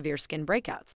treat severe skin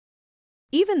breakouts.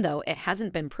 Even though it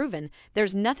hasn't been proven,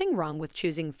 there's nothing wrong with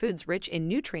choosing foods rich in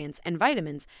nutrients and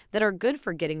vitamins that are good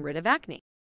for getting rid of acne.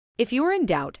 If you are in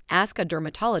doubt, ask a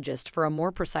dermatologist for a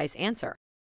more precise answer.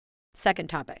 Second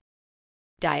topic.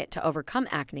 Diet to overcome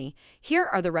acne. Here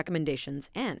are the recommendations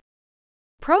and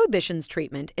prohibitions.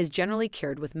 Treatment is generally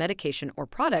cured with medication or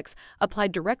products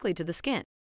applied directly to the skin.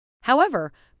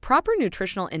 However, proper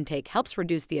nutritional intake helps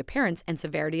reduce the appearance and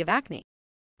severity of acne.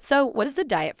 So, what is the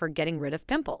diet for getting rid of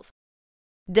pimples?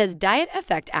 Does diet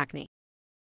affect acne?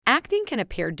 Acne can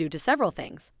appear due to several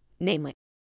things, namely,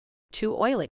 too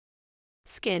oily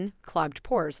skin, clogged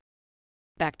pores,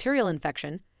 bacterial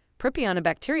infection,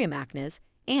 Propionibacterium acnes,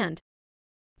 and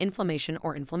inflammation.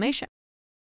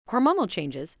 Hormonal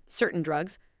changes, certain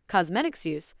drugs, cosmetics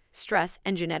use, stress,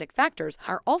 and genetic factors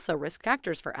are also risk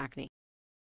factors for acne.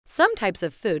 Some types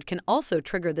of food can also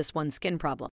trigger this one skin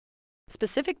problem.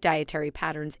 Specific dietary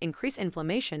patterns increase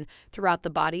inflammation throughout the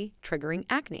body, triggering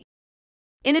acne.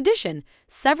 In addition,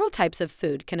 several types of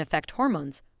food can affect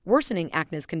hormones, worsening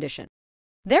acne's condition.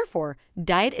 Therefore,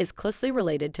 diet is closely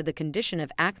related to the condition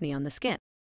of acne on the skin.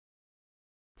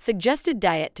 Suggested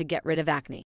diet to get rid of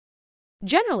acne.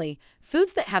 Generally,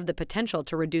 foods that have the potential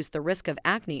to reduce the risk of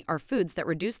acne are foods that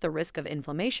reduce the risk of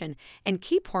inflammation and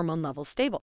keep hormone levels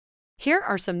stable. Here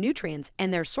are some nutrients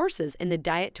and their sources in the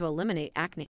diet to eliminate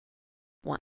acne.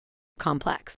 1.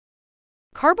 Complex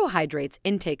carbohydrates.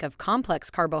 Intake of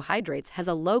complex carbohydrates has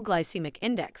a low glycemic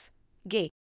index, GI.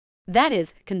 That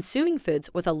is, consuming foods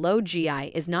with a low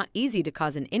GI is not easy to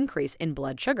cause an increase in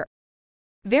blood sugar.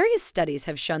 Various studies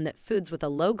have shown that foods with a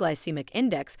low glycemic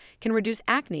index can reduce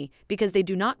acne because they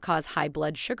do not cause high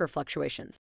blood sugar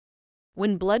fluctuations.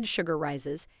 When blood sugar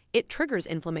rises, it triggers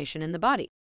inflammation in the body.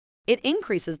 It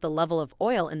increases the level of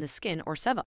oil in the skin or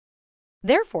sebum.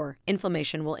 Therefore,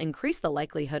 inflammation will increase the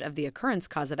likelihood of the occurrence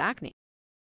cause of acne.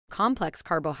 Complex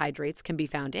carbohydrates can be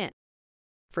found in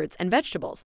fruits and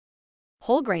vegetables,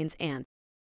 whole grains and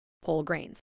whole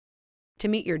grains. To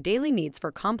meet your daily needs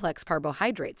for complex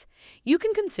carbohydrates, you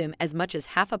can consume as much as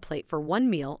half a plate for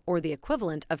one meal or the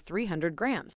equivalent of 300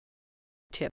 grams.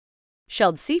 2.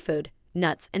 Shelled seafood,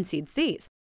 nuts, and seeds. These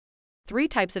 3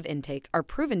 types of intake are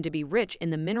proven to be rich in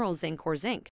the mineral zinc or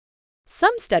zinc.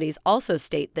 Some studies also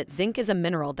state that zinc is a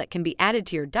mineral that can be added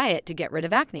to your diet to get rid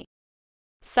of acne.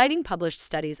 Citing published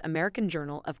studies, American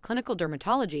Journal of Clinical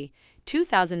Dermatology,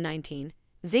 2019,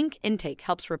 zinc intake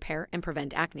helps repair and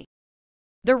prevent acne.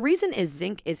 The reason is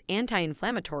zinc is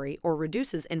anti-inflammatory or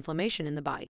reduces inflammation in the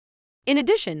body. In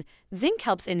addition, zinc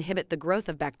helps inhibit the growth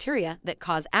of bacteria that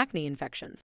cause acne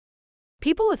infections.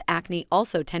 People with acne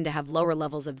also tend to have lower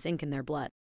levels of zinc in their blood.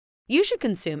 You should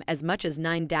consume as much as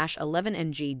 9-11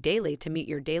 ng daily to meet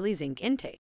your daily zinc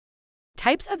intake.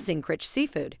 Types of zinc-rich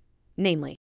seafood,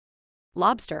 namely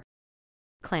lobster,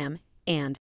 clam,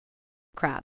 and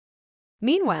crab.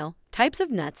 Meanwhile, types of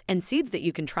nuts and seeds that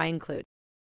you can try include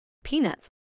peanuts,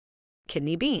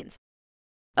 kidney beans,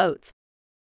 oats,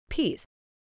 peas,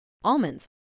 almonds,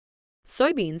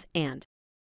 soybeans, and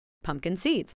pumpkin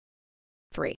seeds.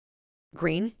 3.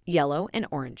 Green, yellow, and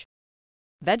orange.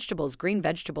 Vegetables. Green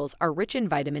vegetables are rich in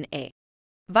vitamin A.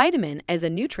 Vitamin is a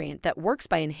nutrient that works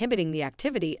by inhibiting the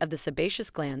activity of the sebaceous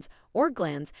glands or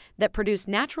glands that produce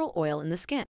natural oil in the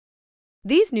skin.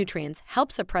 These nutrients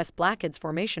help suppress blackheads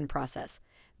formation process,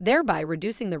 thereby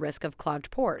reducing the risk of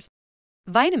clogged pores.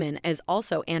 Vitamin is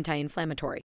also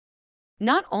anti-inflammatory.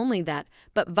 Not only that,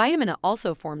 but vitamin A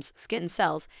also forms skin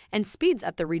cells and speeds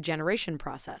up the regeneration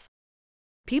process.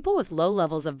 People with low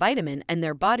levels of vitamin in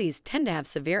their bodies tend to have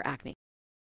severe acne.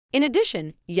 In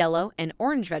addition, yellow and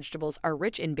orange vegetables are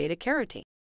rich in beta-carotene.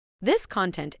 This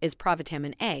content is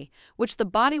provitamin A, which the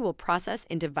body will process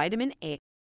into vitamin A.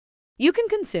 You can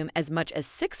consume as much as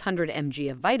 600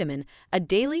 mg of vitamin a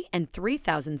daily and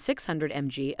 3,600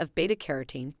 mg of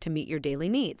beta-carotene to meet your daily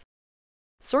needs.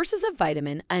 Sources of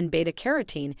vitamin and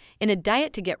beta-carotene in a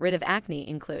diet to get rid of acne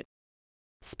include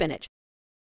spinach,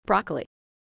 broccoli,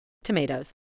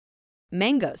 tomatoes,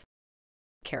 mangoes,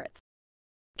 carrots,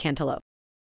 cantaloupe,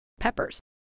 peppers,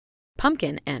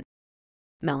 pumpkin, and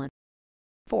melon.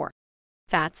 4.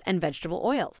 Fats and vegetable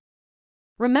oils.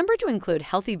 Remember to include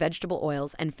healthy vegetable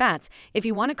oils and fats if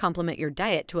you want to complement your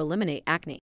diet to eliminate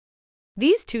acne.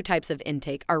 These two types of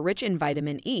intake are rich in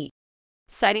vitamin E.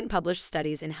 Citing published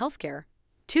studies in Healthcare,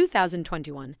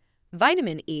 2021,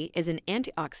 vitamin E is an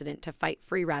antioxidant to fight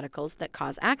free radicals that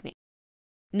cause acne.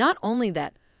 Not only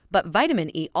that, but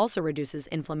vitamin E also reduces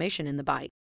inflammation in the body.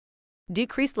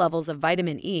 Decreased levels of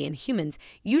vitamin E in humans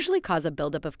usually cause a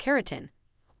buildup of keratin,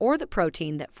 or the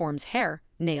protein that forms hair,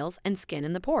 nails, and skin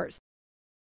in the pores.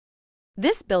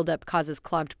 This buildup causes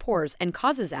clogged pores and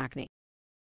causes acne.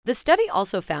 The study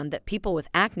also found that people with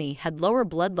acne had lower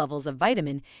blood levels of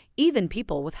vitamin E than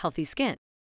people with healthy skin.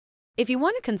 If you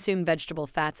want to consume vegetable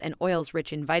fats and oils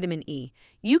rich in vitamin E,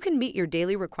 you can meet your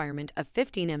daily requirement of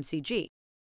 15 mcg.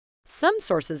 Some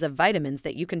sources of vitamins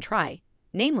that you can try,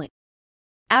 namely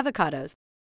avocados,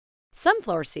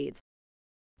 sunflower seeds,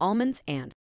 almonds,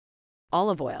 and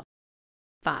olive oil.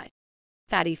 5.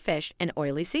 Fatty fish and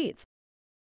oily seeds.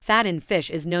 Fat in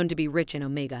fish is known to be rich in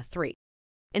omega-3.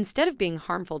 Instead of being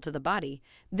harmful to the body,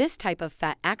 this type of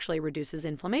fat actually reduces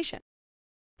inflammation.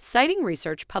 Citing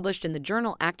research published in the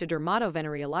journal Acta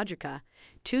Dermatovenerologica,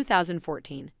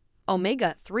 2014,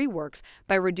 omega-3 works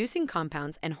by reducing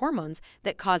compounds and hormones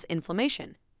that cause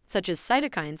inflammation, such as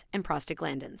cytokines and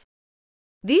prostaglandins.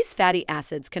 These fatty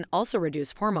acids can also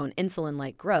reduce hormone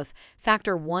insulin-like growth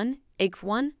factor 1,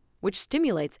 AGF1, which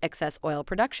stimulates excess oil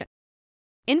production.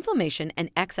 Inflammation and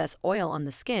excess oil on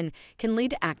the skin can lead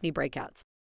to acne breakouts.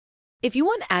 If you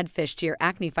want to add fish to your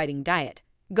acne-fighting diet,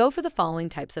 go for the following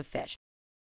types of fish: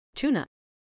 tuna,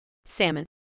 salmon,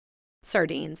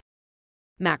 sardines,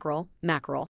 mackerel,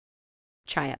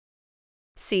 chia,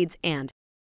 seeds, and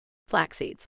flax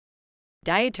seeds.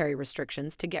 Dietary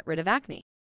restrictions to get rid of acne.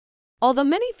 Although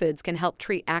many foods can help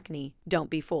treat acne, don't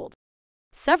be fooled.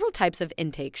 Several types of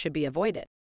intake should be avoided.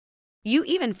 You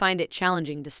even find it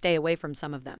challenging to stay away from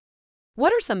some of them.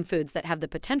 What are some foods that have the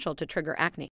potential to trigger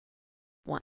acne?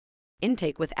 1.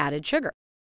 Intake with added sugar.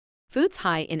 Foods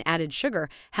high in added sugar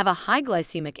have a high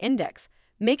glycemic index,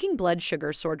 making blood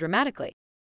sugar soar dramatically.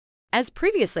 As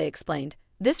previously explained,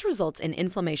 this results in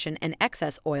inflammation and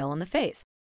excess oil on the face.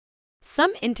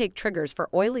 Some intake triggers for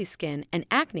oily skin and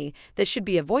acne that should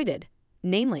be avoided,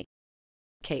 namely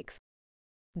cakes,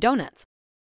 donuts,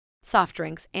 soft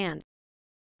drinks, and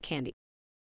candy.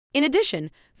 In addition,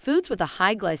 foods with a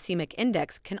high glycemic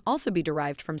index can also be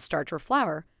derived from starch or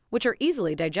flour, which are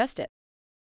easily digested.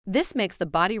 This makes the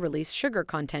body release sugar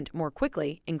content more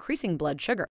quickly, increasing blood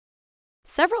sugar.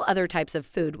 Several other types of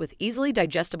food with easily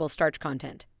digestible starch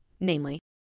content, namely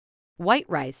white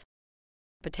rice,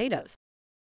 potatoes,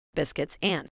 biscuits,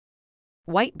 and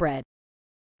white bread.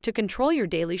 To control your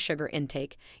daily sugar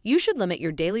intake, you should limit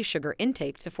your daily sugar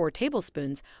intake to 4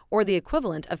 tablespoons or the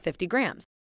equivalent of 50 grams.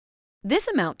 This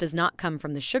amount does not come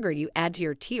from the sugar you add to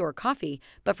your tea or coffee,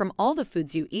 but from all the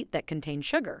foods you eat that contain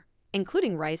sugar,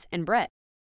 including rice and bread.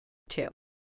 2.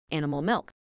 Animal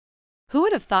milk. Who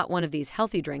would have thought one of these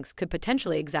healthy drinks could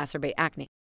potentially exacerbate acne?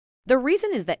 The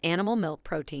reason is that animal milk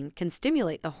protein can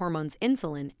stimulate the hormones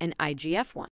insulin and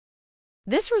IGF-1.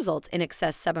 This results in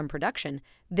excess sebum production,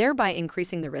 thereby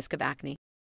increasing the risk of acne.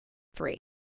 3.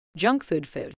 Junk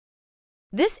food.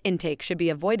 This intake should be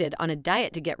avoided on a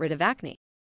diet to get rid of acne.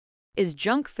 Is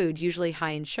junk food usually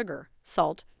high in sugar,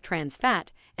 salt, trans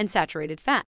fat, and saturated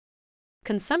fat?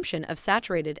 Consumption of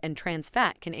saturated and trans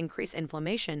fat can increase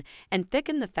inflammation and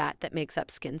thicken the fat that makes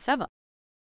up skin sebum.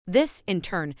 This, in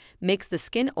turn, makes the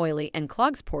skin oily and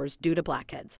clogs pores due to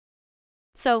blackheads.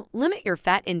 So, limit your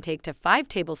fat intake to 5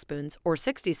 tablespoons or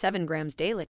 67 grams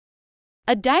daily.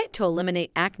 A diet to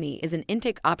eliminate acne is an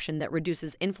intake option that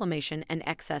reduces inflammation and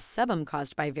excess sebum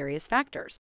caused by various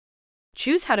factors.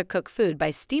 Choose how to cook food by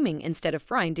steaming instead of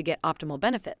frying to get optimal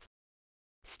benefits.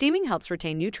 Steaming helps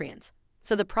retain nutrients,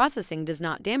 so the processing does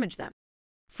not damage them.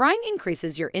 Frying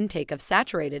increases your intake of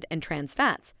saturated and trans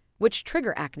fats, which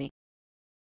trigger acne.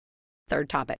 Third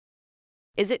topic.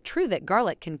 Is it true that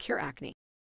garlic can cure acne?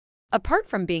 Apart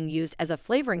from being used as a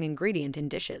flavoring ingredient in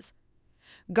dishes,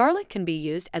 garlic can be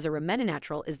used as a remedy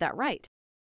natural, is that right?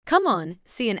 Come on,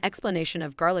 see an explanation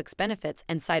of garlic's benefits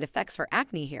and side effects for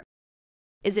acne here.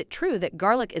 Is it true that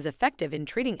garlic is effective in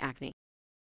treating acne?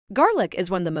 Garlic is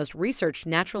one of the most researched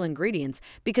natural ingredients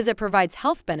because it provides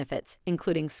health benefits,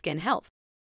 including skin health.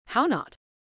 How not?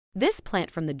 This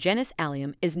plant from the genus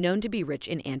Allium is known to be rich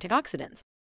in antioxidants.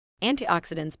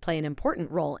 Antioxidants play an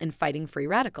important role in fighting free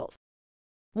radicals.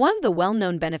 One of the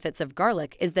well-known benefits of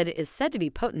garlic is that it is said to be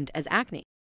potent as acne.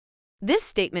 This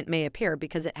statement may appear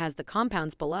because it has the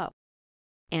compounds below: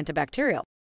 antibacterial,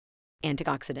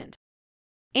 antioxidant,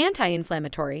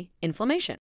 anti-inflammatory,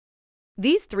 inflammation.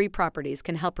 These 3 properties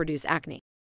can help reduce acne.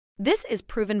 This is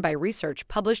proven by research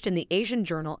published in the Asian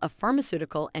Journal of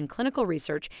Pharmaceutical and Clinical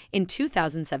Research in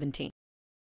 2017.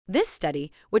 This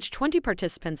study, which 20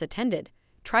 participants attended,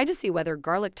 tried to see whether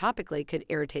garlic topically could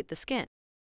irritate the skin.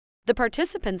 The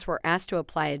participants were asked to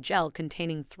apply a gel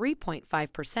containing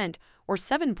 3.5% or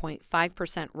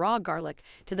 7.5% raw garlic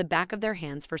to the back of their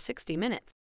hands for 60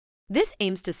 minutes. This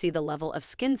aims to see the level of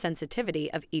skin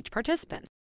sensitivity of each participant.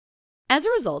 As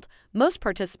a result, most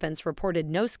participants reported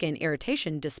no skin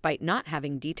irritation despite not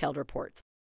having detailed reports.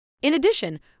 In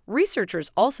addition,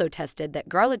 researchers also tested that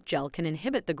garlic gel can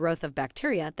inhibit the growth of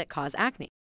bacteria that cause acne.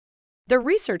 The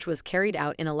research was carried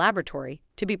out in a laboratory,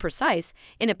 to be precise,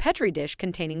 in a Petri dish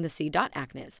containing the C.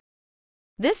 acnes.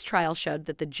 This trial showed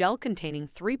that the gel containing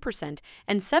 3%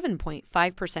 and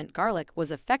 7.5% garlic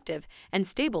was effective and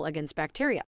stable against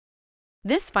bacteria.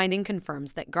 This finding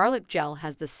confirms that garlic gel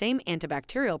has the same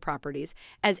antibacterial properties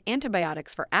as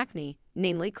antibiotics for acne,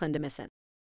 namely clindamycin.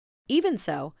 Even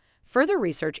so, further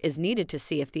research is needed to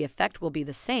see if the effect will be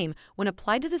the same when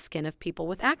applied to the skin of people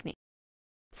with acne.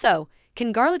 So,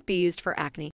 can garlic be used for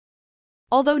acne?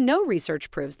 Although no research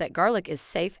proves that garlic is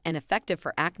safe and effective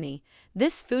for acne,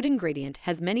 this food ingredient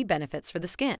has many benefits for the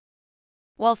skin.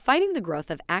 While fighting the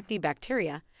growth of acne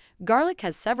bacteria, garlic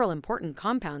has several important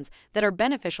compounds that are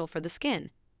beneficial for the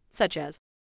skin, such as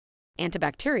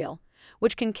antibacterial,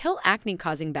 which can kill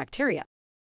acne-causing bacteria,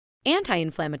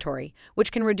 anti-inflammatory,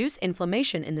 which can reduce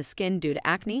inflammation in the skin due to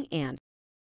acne, and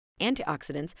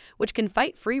antioxidants, which can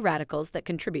fight free radicals that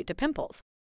contribute to pimples.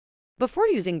 Before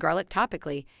using garlic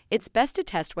topically, it's best to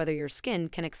test whether your skin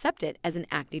can accept it as an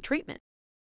acne treatment.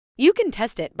 You can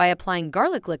test it by applying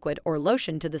garlic liquid or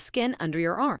lotion to the skin under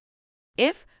your arm.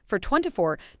 If, for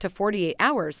 24 to 48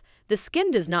 hours, the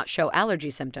skin does not show allergy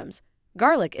symptoms,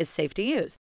 garlic is safe to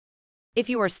use. If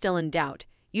you are still in doubt,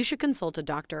 you should consult a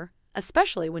doctor,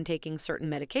 especially when taking certain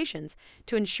medications,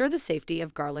 to ensure the safety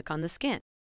of garlic on the skin.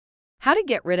 How to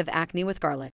get rid of acne with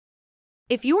garlic.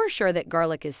 If you are sure that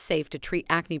garlic is safe to treat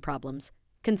acne problems,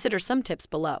 consider some tips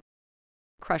below.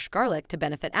 Crush garlic to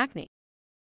benefit acne.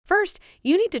 First,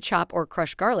 you need to chop or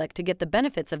crush garlic to get the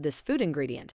benefits of this food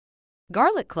ingredient.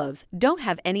 Garlic cloves don't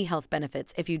have any health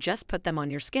benefits if you just put them on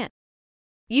your skin.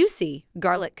 You see,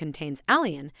 garlic contains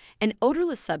aloe, an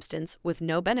odorless substance with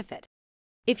no benefit.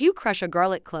 If you crush a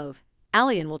garlic clove,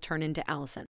 aloe will turn into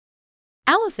allicin.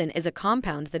 Allicin is a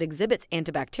compound that exhibits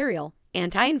antibacterial,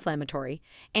 anti-inflammatory,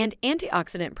 and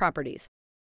antioxidant properties.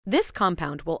 This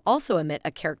compound will also emit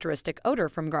a characteristic odor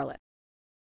from garlic.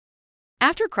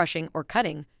 After crushing or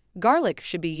cutting, garlic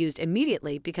should be used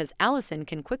immediately because allicin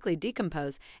can quickly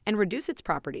decompose and reduce its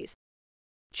properties.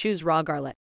 Choose raw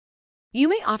garlic. You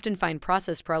may often find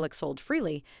processed garlic sold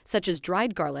freely, such as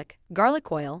dried garlic,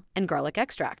 garlic oil, and garlic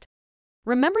extract.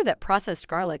 Remember that processed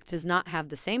garlic does not have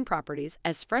the same properties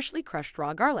as freshly crushed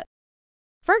raw garlic.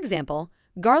 For example,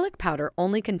 garlic powder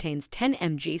only contains 10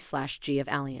 mg/g of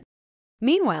aloe.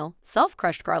 Meanwhile,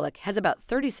 self-crushed garlic has about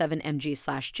 37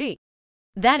 mg/g.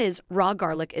 That is, raw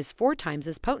garlic is 4 times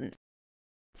as potent.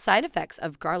 Side effects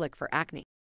of garlic for acne.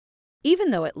 Even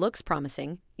though it looks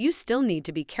promising, you still need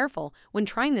to be careful when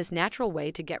trying this natural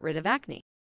way to get rid of acne.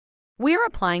 We are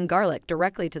applying garlic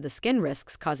directly to the skin,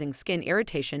 risks causing skin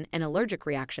irritation and allergic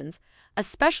reactions,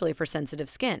 especially for sensitive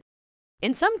skin.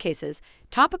 In some cases,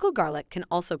 topical garlic can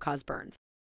also cause burns.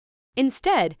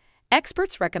 Instead,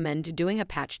 experts recommend doing a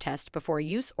patch test before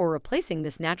use or replacing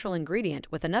this natural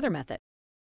ingredient with another method.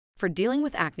 For dealing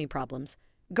with acne problems,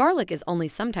 garlic is only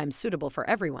sometimes suitable for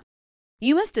everyone.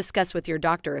 You must discuss with your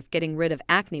doctor if getting rid of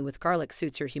acne with garlic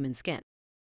suits your human skin.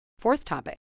 Fourth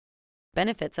topic: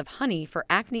 benefits of honey for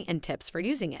acne and tips for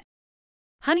using it.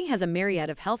 Honey has a myriad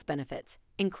of health benefits,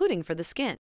 including for the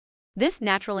skin. This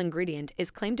natural ingredient is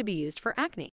claimed to be used for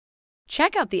acne.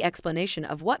 Check out the explanation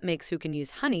of what makes who can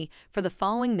use honey for the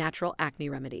following natural acne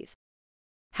remedies.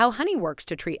 How honey works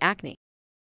to treat acne.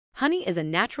 Honey is a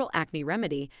natural acne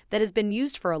remedy that has been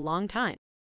used for a long time.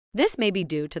 This may be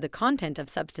due to the content of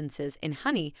substances in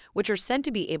honey which are said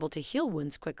to be able to heal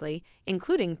wounds quickly,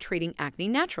 including treating acne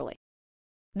naturally.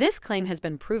 This claim has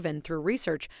been proven through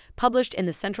research published in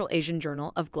the Central Asian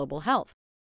Journal of Global Health.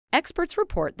 Experts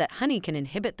report that honey can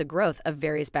inhibit the growth of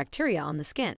various bacteria on the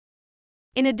skin.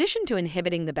 In addition to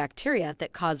inhibiting the bacteria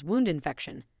that cause wound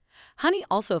infection, honey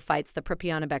also fights the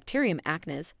Propionibacterium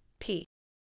acnes, P.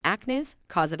 acnes,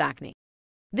 cause of acne.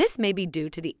 This may be due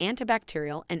to the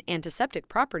antibacterial and antiseptic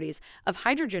properties of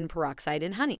hydrogen peroxide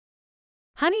in honey.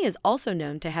 Honey is also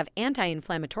known to have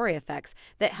anti-inflammatory effects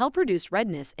that help reduce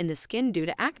redness in the skin due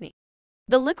to acne.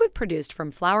 The liquid produced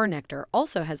from flower nectar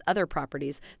also has other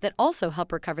properties that also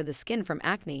help recover the skin from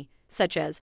acne, such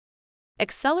as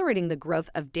accelerating the growth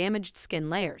of damaged skin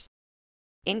layers,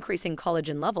 increasing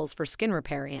collagen levels for skin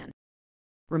repair and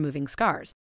removing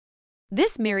scars.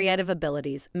 This myriad of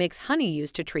abilities makes honey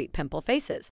used to treat pimple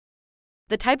faces.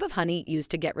 The type of honey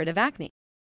used to get rid of acne.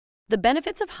 The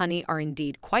benefits of honey are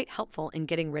indeed quite helpful in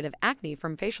getting rid of acne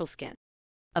from facial skin.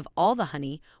 Of all the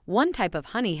honey, one type of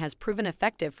honey has proven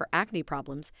effective for acne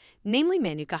problems, namely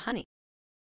Manuka honey.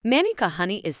 Manuka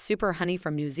honey is super honey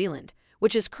from New Zealand,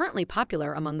 which is currently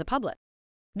popular among the public.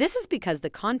 This is because the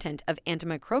content of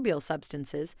antimicrobial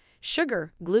substances,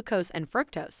 sugar, glucose and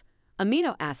fructose,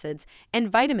 amino acids,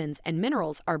 and vitamins and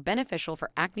minerals are beneficial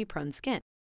for acne-prone skin.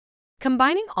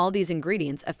 Combining all these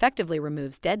ingredients effectively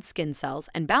removes dead skin cells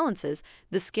and balances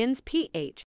the skin's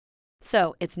pH.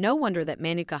 So, it's no wonder that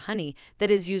Manuka honey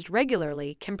that is used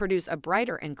regularly can produce a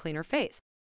brighter and cleaner face.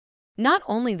 Not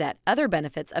only that, other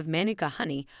benefits of Manuka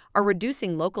honey are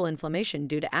reducing local inflammation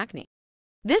due to acne.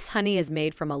 This honey is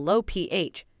made from a low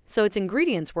pH, so its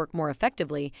ingredients work more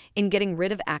effectively in getting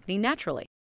rid of acne naturally.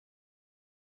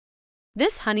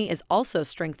 This honey is also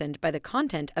strengthened by the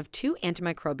content of two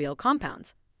antimicrobial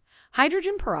compounds,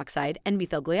 hydrogen peroxide and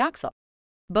methylglyoxal.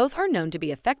 Both are known to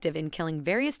be effective in killing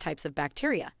various types of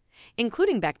bacteria,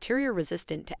 including bacteria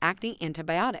resistant to acne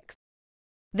antibiotics.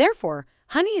 Therefore,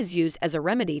 honey is used as a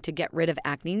remedy to get rid of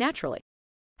acne naturally.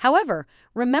 However,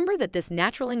 remember that this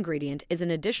natural ingredient is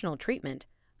an additional treatment,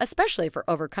 especially for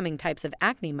overcoming types of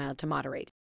acne mild to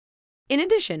moderate. In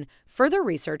addition, further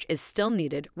research is still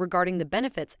needed regarding the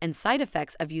benefits and side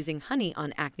effects of using honey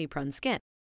on acne-prone skin.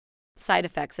 Side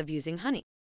effects of using honey.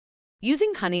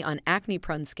 Using honey on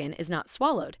acne-prone skin is not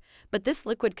swallowed, but this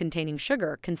liquid containing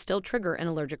sugar can still trigger an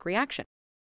allergic reaction.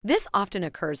 This often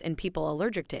occurs in people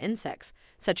allergic to insects,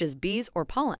 such as bees or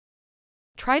pollen.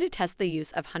 Try to test the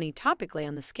use of honey topically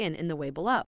on the skin in the way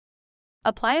below.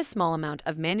 Apply a small amount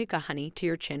of Manuka honey to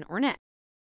your chin or neck.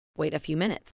 Wait a few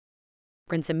minutes.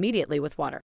 Rinse immediately with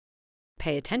water.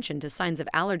 Pay attention to signs of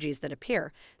allergies that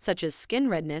appear, such as skin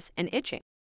redness and itching.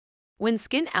 When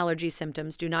skin allergy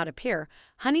symptoms do not appear,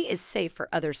 honey is safe for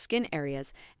other skin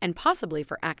areas and possibly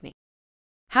for acne.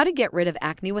 How to get rid of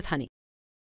acne with honey.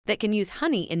 That can use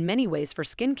honey in many ways for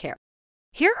skincare.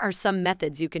 Here are some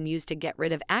methods you can use to get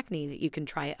rid of acne that you can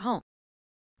try at home.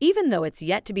 Even though it's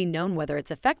yet to be known whether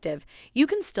it's effective, you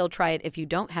can still try it if you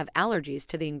don't have allergies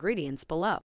to the ingredients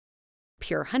below.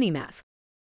 Pure honey mask.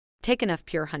 Take enough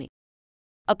pure honey.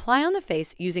 Apply on the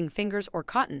face using fingers or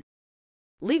cotton.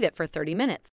 Leave it for 30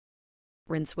 minutes.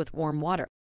 Rinse with warm water.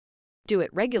 Do it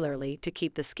regularly to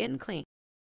keep the skin clean.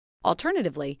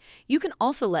 Alternatively, you can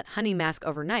also let honey mask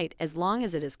overnight as long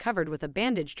as it is covered with a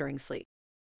bandage during sleep.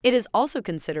 It is also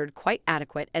considered quite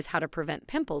adequate as how to prevent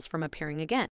pimples from appearing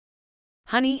again.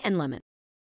 Honey and lemon.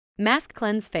 Mask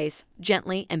cleanse face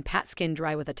gently and pat skin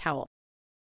dry with a towel.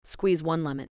 Squeeze 1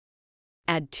 lemon.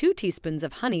 Add 2 teaspoons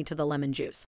of honey to the lemon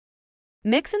juice.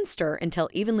 Mix and stir until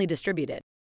evenly distributed.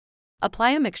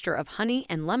 Apply a mixture of honey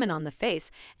and lemon on the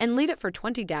face and leave it for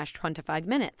 20-25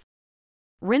 minutes.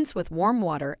 Rinse with warm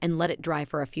water and let it dry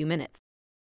for a few minutes.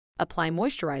 Apply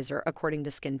moisturizer according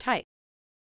to skin type.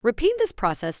 Repeat this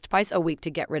process twice a week to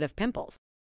get rid of pimples.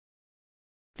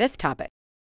 Fifth topic.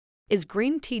 Is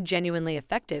green tea genuinely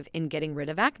effective in getting rid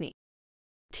of acne?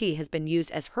 Tea has been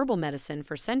used as herbal medicine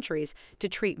for centuries to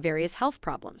treat various health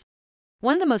problems.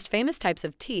 One of the most famous types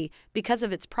of tea because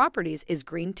of its properties is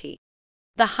green tea.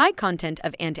 The high content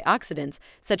of antioxidants,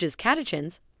 such as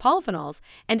catechins, polyphenols,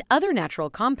 and other natural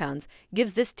compounds,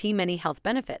 gives this tea many health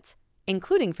benefits,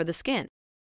 including for the skin.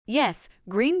 Yes,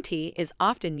 green tea is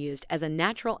often used as a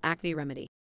natural acne remedy.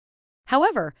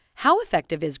 However, how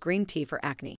effective is green tea for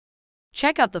acne?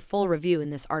 Check out the full review in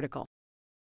this article.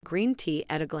 Green tea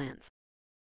at a glance.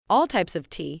 All types of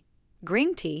tea,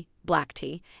 green tea, black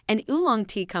tea, and oolong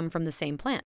tea come from the same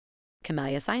plant,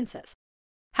 Camellia sinensis.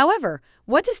 However,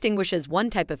 what distinguishes one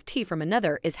type of tea from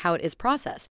another is how it is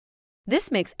processed.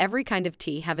 This makes every kind of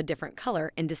tea have a different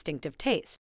color and distinctive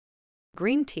taste.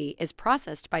 Green tea is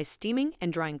processed by steaming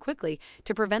and drying quickly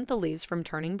to prevent the leaves from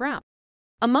turning brown.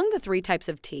 Among the 3 types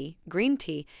of tea, green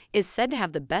tea is said to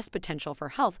have the best potential for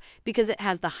health because it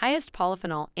has the highest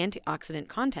polyphenol antioxidant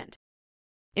content.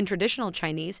 In traditional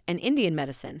Chinese and Indian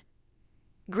medicine,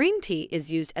 green tea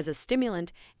is used as a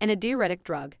stimulant and a diuretic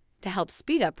drug to help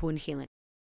speed up wound healing.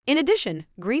 In addition,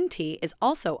 green tea is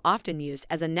also often used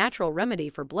as a natural remedy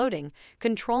for bloating,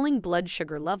 controlling blood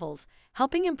sugar levels,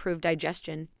 helping improve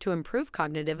digestion to improve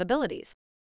cognitive abilities.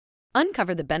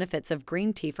 Uncover the benefits of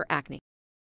green tea for acne.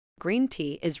 Green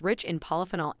tea is rich in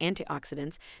polyphenol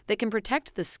antioxidants that can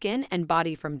protect the skin and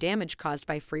body from damage caused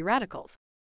by free radicals.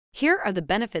 Here are the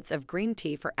benefits of green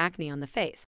tea for acne on the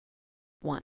face.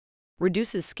 1.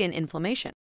 Reduces skin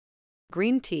inflammation.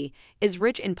 Green tea is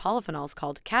rich in polyphenols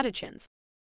called catechins.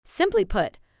 Simply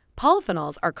put,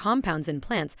 polyphenols are compounds in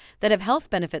plants that have health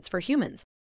benefits for humans.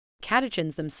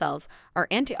 Catechins themselves are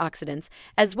antioxidants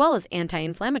as well as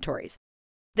anti-inflammatories.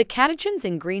 The catechins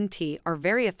in green tea are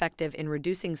very effective in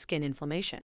reducing skin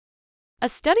inflammation. A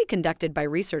study conducted by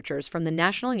researchers from the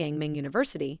National Yangming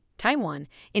University, Taiwan,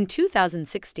 in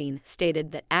 2016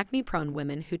 stated that acne-prone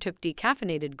women who took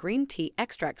decaffeinated green tea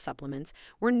extract supplements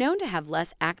were known to have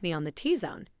less acne on the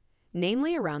T-zone,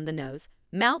 namely around the nose,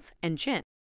 mouth, and chin.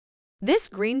 This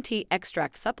green tea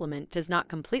extract supplement does not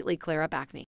completely clear up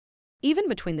acne. Even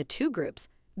between the two groups,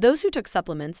 those who took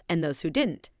supplements and those who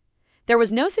didn't, there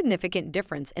was no significant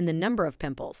difference in the number of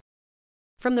pimples.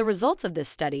 From the results of this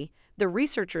study, the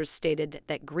researchers stated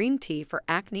that green tea for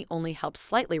acne only helps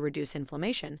slightly reduce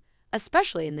inflammation,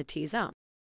 especially in the T-zone.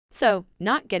 So,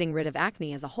 not getting rid of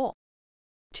acne as a whole.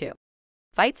 2.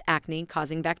 Fights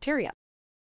acne-causing bacteria.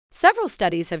 Several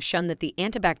studies have shown that the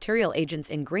antibacterial agents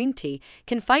in green tea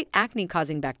can fight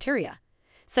acne-causing bacteria,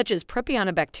 such as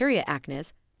Propionibacteria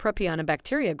acnes,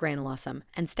 Propionibacteria granulosum,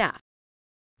 and staph.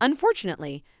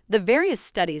 Unfortunately, the various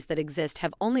studies that exist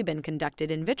have only been conducted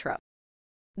in vitro.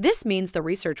 This means the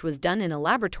research was done in a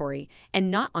laboratory and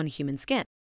not on human skin.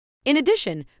 In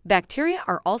addition, bacteria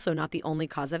are also not the only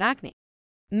cause of acne.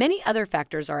 Many other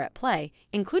factors are at play,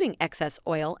 including excess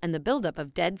oil and the buildup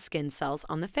of dead skin cells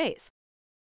on the face.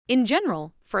 In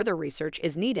general, further research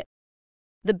is needed.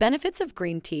 The benefits of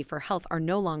green tea for health are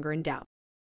no longer in doubt.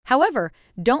 However,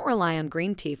 don't rely on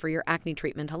green tea for your acne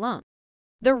treatment alone.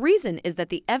 The reason is that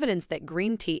the evidence that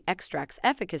green tea extract's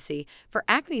efficacy for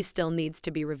acne still needs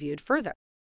to be reviewed further.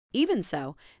 Even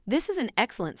so, this is an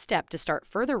excellent step to start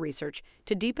further research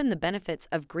to deepen the benefits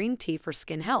of green tea for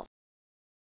skin health.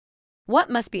 What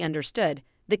must be understood,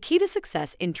 the key to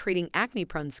success in treating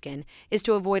acne-prone skin is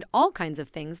to avoid all kinds of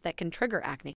things that can trigger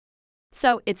acne.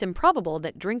 So, it's improbable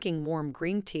that drinking warm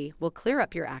green tea will clear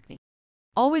up your acne.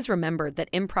 Always remember that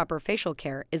improper facial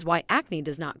care is why acne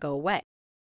does not go away.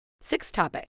 6th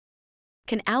topic.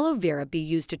 Can aloe vera be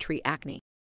used to treat acne?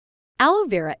 Aloe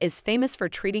vera is famous for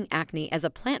treating acne as a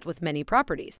plant with many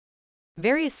properties.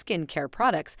 Various skin care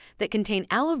products that contain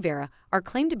aloe vera are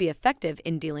claimed to be effective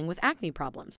in dealing with acne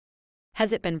problems.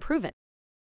 Has it been proven?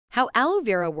 How aloe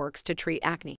vera works to treat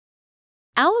acne.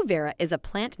 Aloe vera is a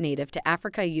plant native to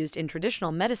Africa used in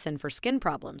traditional medicine for skin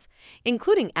problems,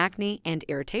 including acne and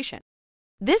irritation.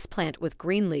 This plant with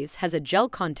green leaves has a gel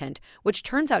content which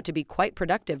turns out to be quite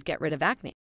productive to get rid of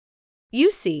acne.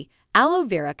 You see, aloe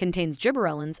vera contains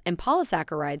gibberellins and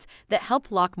polysaccharides that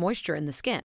help lock moisture in the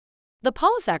skin. The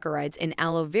polysaccharides in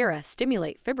aloe vera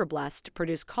stimulate fibroblasts to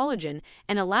produce collagen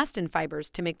and elastin fibers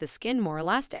to make the skin more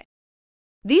elastic.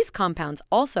 These compounds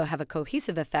also have a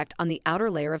cohesive effect on the outer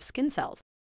layer of skin cells.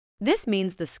 This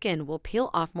means the skin will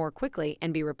peel off more quickly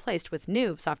and be replaced with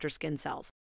new, softer skin cells.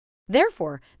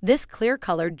 Therefore, this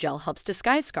clear-colored gel helps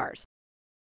disguise scars.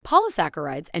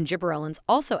 Polysaccharides and gibberellins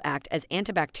also act as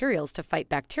antibacterials to fight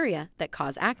bacteria that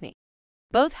cause acne.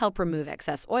 Both help remove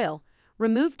excess oil,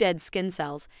 remove dead skin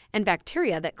cells, and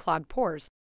bacteria that clog pores.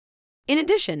 In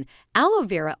addition, aloe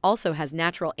vera also has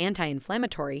natural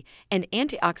anti-inflammatory and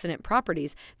antioxidant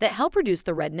properties that help reduce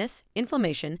the redness,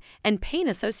 inflammation, and pain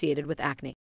associated with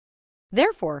acne.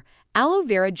 Therefore, aloe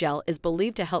vera gel is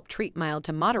believed to help treat mild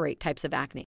to moderate types of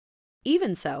acne.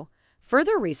 Even so,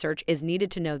 further research is needed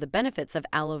to know the benefits of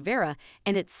aloe vera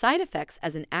and its side effects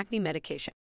as an acne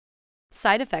medication.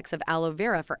 Side effects of aloe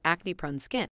vera for acne-prone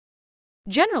skin.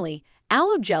 Generally,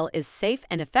 aloe gel is safe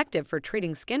and effective for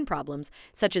treating skin problems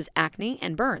such as acne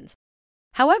and burns.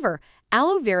 However,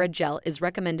 aloe vera gel is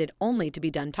recommended only to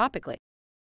be done topically.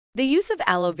 The use of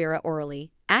aloe vera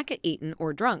orally, eaten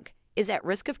or drunk, is at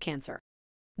risk of cancer.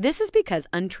 This is because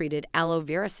untreated aloe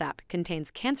vera sap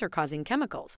contains cancer-causing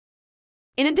chemicals.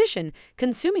 In addition,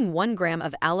 consuming 1 gram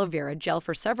of aloe vera gel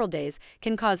for several days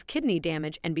can cause kidney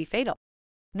damage and be fatal.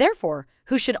 Therefore,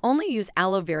 who should only use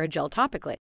aloe vera gel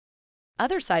topically?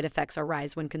 Other side effects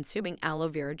arise when consuming aloe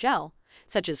vera gel,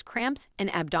 such as cramps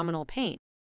and abdominal pain.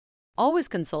 Always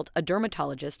consult a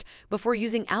dermatologist before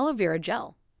using aloe vera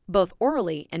gel, both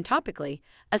orally and topically,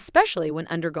 especially when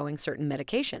undergoing certain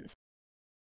medications.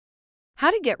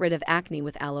 How to get rid of acne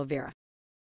with aloe vera.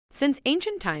 Since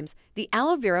ancient times, the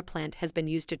aloe vera plant has been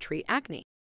used to treat acne.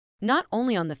 Not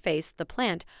only on the face, the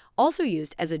plant, also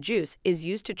used as a juice, is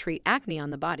used to treat acne on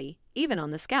the body, even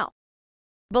on the scalp.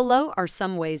 Below are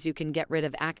some ways you can get rid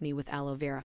of acne with aloe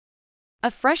vera. A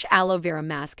fresh aloe vera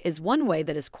mask is one way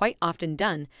that is quite often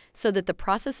done so that the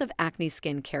process of acne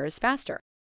skin care is faster.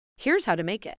 Here's how to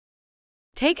make it.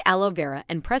 Take aloe vera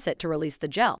and press it to release the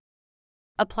gel.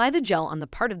 Apply the gel on the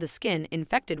part of the skin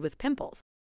infected with pimples.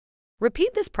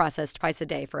 Repeat this process twice a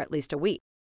day for at least a week.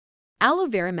 Aloe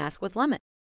vera mask with lemon.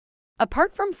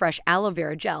 Apart from fresh aloe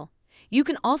vera gel, you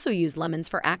can also use lemons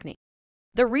for acne.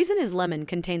 The reason is lemon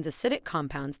contains acidic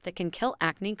compounds that can kill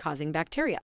acne-causing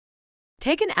bacteria.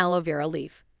 Take an aloe vera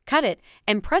leaf, cut it,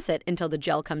 and press it until the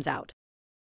gel comes out.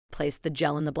 Place the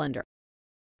gel in the blender.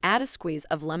 Add a squeeze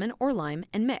of lemon or lime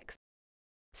and mix.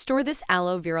 Store this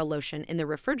aloe vera lotion in the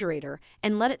refrigerator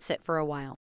and let it sit for a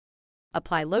while.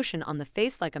 Apply lotion on the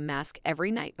face like a mask every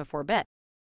night before bed.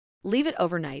 Leave it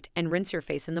overnight and rinse your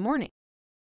face in the morning.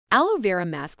 Aloe vera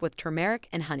mask with turmeric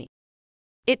and honey.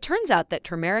 It turns out that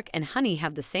turmeric and honey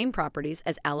have the same properties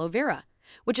as aloe vera,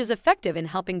 which is effective in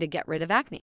helping to get rid of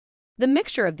acne. The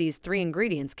mixture of these three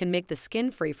ingredients can make the skin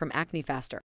free from acne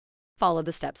faster. Follow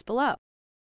the steps below.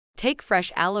 Take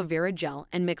fresh aloe vera gel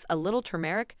and mix a little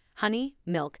turmeric, honey,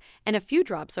 milk, and a few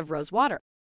drops of rose water.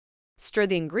 Stir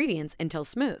the ingredients until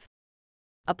smooth.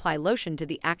 Apply lotion to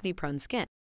the acne-prone skin.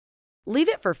 Leave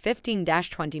it for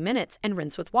 15-20 minutes and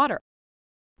rinse with water.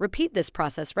 Repeat this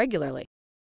process regularly.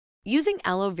 Using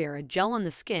aloe vera gel on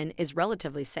the skin is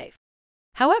relatively safe.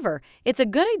 However, it's a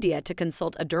good idea to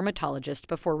consult a dermatologist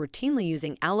before routinely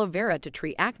using aloe vera to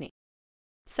treat acne.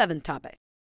 7th topic.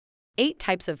 8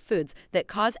 types of foods that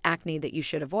cause acne that you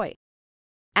should avoid.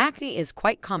 Acne is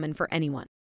quite common for anyone.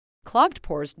 Clogged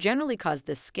pores generally cause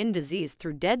this skin disease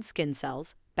through dead skin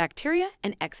cells, bacteria,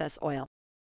 and excess oil.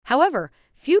 However,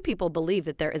 few people believe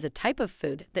that there is a type of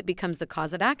food that becomes the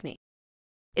cause of acne.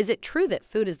 Is it true that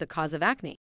food is the cause of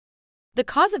acne? The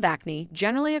cause of acne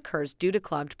generally occurs due to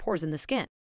clogged pores in the skin.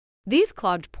 These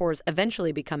clogged pores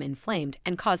eventually become inflamed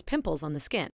and cause pimples on the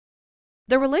skin.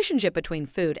 The relationship between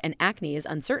food and acne is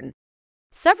uncertain.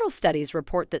 Several studies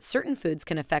report that certain foods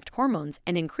can affect hormones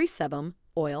and increase sebum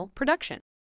oil production.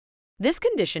 This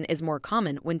condition is more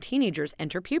common when teenagers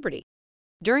enter puberty.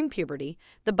 During puberty,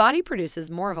 the body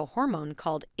produces more of a hormone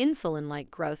called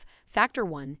insulin-like growth factor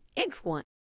 1, IGF-1.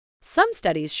 Some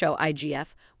studies show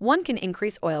IGF-1 can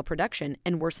increase oil production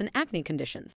and worsen acne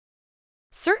conditions.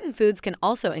 Certain foods can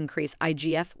also increase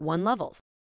IGF-1 levels.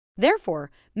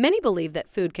 Therefore, many believe that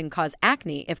food can cause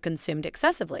acne if consumed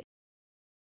excessively.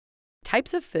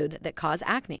 Types of food that cause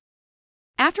acne.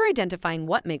 After identifying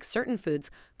what makes certain foods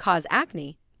cause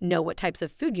acne, know what types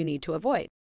of food you need to avoid.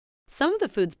 Some of the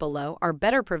foods below are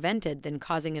better prevented than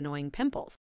causing annoying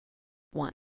pimples.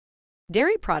 1.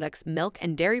 Dairy products. Milk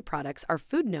and dairy products are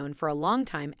food known for a long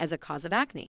time as a cause of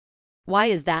acne. Why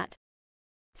is that?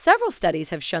 Several studies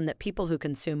have shown that people who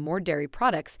consume more dairy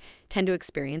products tend to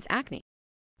experience acne.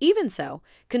 Even so,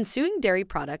 consuming dairy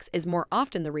products is more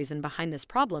often the reason behind this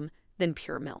problem than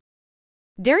pure milk.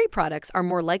 Dairy products are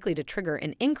more likely to trigger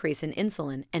an increase in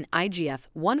insulin and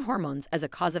IGF-1 hormones as a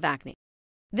cause of acne.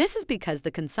 This is because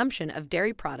the consumption of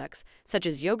dairy products, such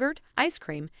as yogurt, ice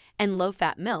cream, and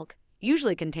low-fat milk,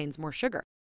 usually contains more sugar.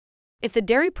 If the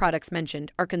dairy products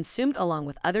mentioned are consumed along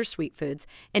with other sweet foods,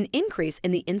 an increase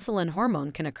in the insulin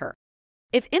hormone can occur.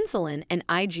 If insulin and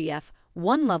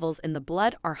IGF-1 levels in the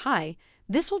blood are high,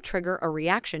 this will trigger a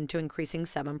reaction to increasing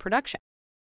sebum production.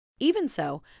 Even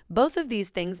so, both of these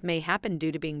things may happen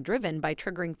due to being driven by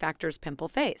triggering factors pimple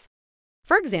phase.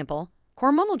 For example,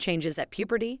 hormonal changes at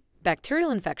puberty, bacterial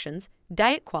infections,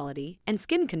 diet quality, and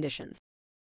skin conditions.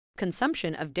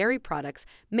 Consumption of dairy products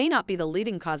may not be the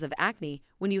leading cause of acne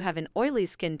when you have an oily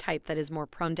skin type that is more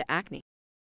prone to acne.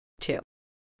 2.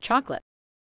 Chocolate.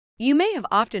 You may have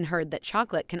often heard that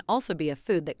chocolate can also be a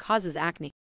food that causes acne.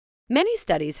 Many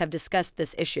studies have discussed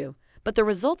this issue, but the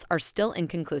results are still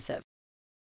inconclusive.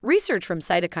 Research from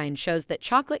Cytokine shows that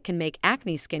chocolate can make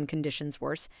acne skin conditions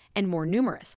worse and more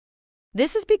numerous.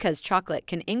 This is because chocolate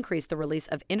can increase the release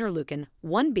of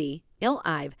interleukin-1b,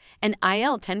 IL-5, and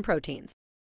IL-10 proteins.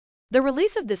 The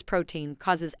release of this protein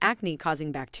causes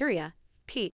acne-causing bacteria,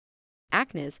 P.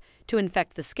 acnes, to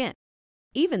infect the skin.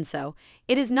 Even so,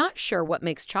 it is not sure what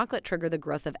makes chocolate trigger the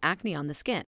growth of acne on the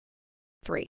skin.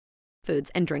 3.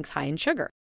 Foods and drinks high in sugar.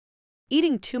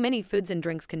 Eating too many foods and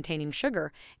drinks containing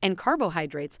sugar and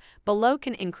carbohydrates below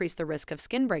can increase the risk of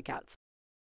skin breakouts.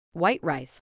 White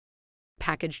rice,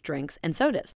 packaged drinks and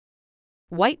sodas,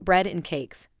 white bread and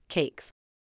cakes,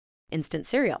 instant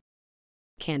cereal,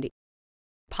 candy,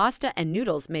 pasta and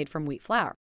noodles made from wheat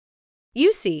flour.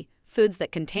 You see, foods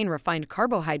that contain refined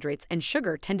carbohydrates and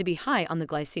sugar tend to be high on the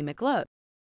glycemic load.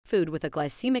 Food with a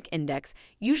glycemic index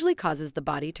usually causes the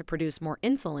body to produce more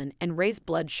insulin and raise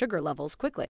blood sugar levels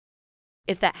quickly.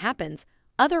 If that happens,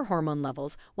 other hormone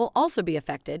levels will also be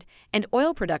affected, and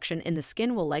oil production in the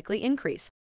skin will likely increase.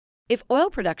 If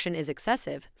oil production is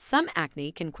excessive, some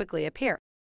acne can quickly appear.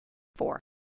 4.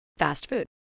 Fast food.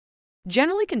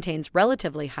 Generally contains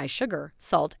relatively high sugar,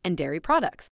 salt, and dairy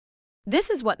products.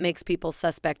 This is what makes people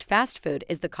suspect fast food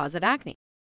is the cause of acne.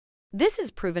 This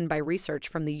is proven by research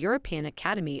from the European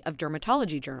Academy of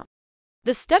Dermatology journal.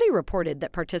 The study reported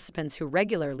that participants who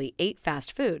regularly ate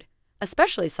fast food,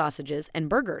 especially sausages and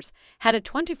burgers, had a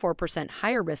 24%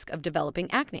 higher risk of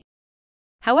developing acne.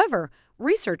 However,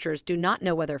 researchers do not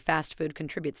know whether fast food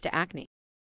contributes to acne.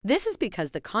 This is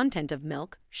because the content of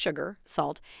milk, sugar,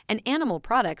 salt, and animal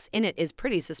products in it is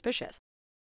pretty suspicious.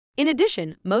 In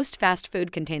addition, most fast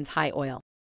food contains high oil.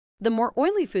 The more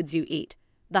oily foods you eat,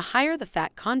 the higher the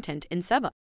fat content in sebum.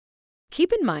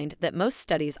 Keep in mind that most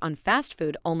studies on fast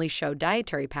food only show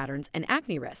dietary patterns and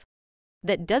acne risk.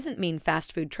 That doesn't mean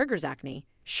fast food triggers acne,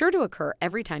 sure to occur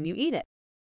every time you eat it.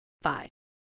 5.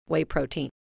 Whey protein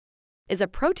is a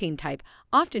protein type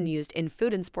often used in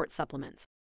food and sports supplements.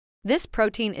 This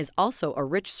protein is also a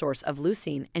rich source of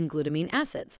leucine and glutamine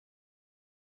acids.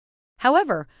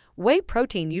 However, whey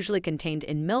protein usually contained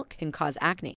in milk can cause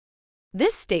acne.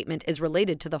 This statement is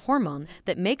related to the hormone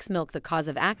that makes milk the cause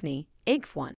of acne,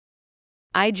 IGF-1.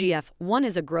 IGF-1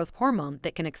 is a growth hormone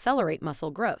that can accelerate muscle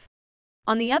growth.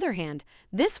 On the other hand,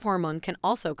 this hormone can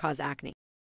also cause acne.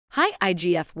 High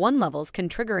IGF-1 levels can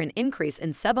trigger an increase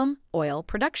in sebum oil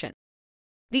production.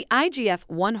 The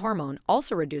IGF-1 hormone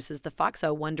also reduces the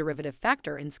FOXO1 derivative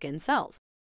factor in skin cells.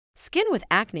 Skin with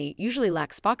acne usually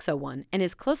lacks FOXO1 and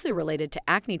is closely related to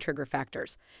acne trigger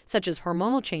factors, such as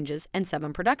hormonal changes and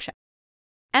sebum production.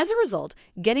 As a result,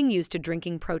 getting used to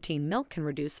drinking protein milk can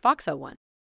reduce FOXO1.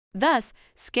 Thus,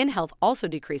 skin health also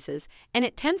decreases, and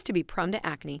it tends to be prone to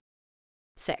acne.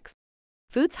 6.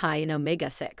 Foods high in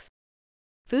omega-6.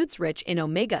 Foods rich in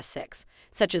omega-6,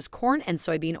 such as corn and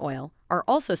soybean oil, are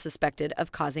also suspected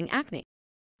of causing acne.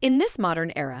 In this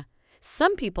modern era,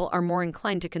 some people are more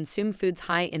inclined to consume foods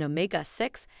high in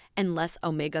omega-6 and less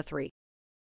omega-3.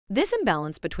 This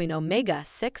imbalance between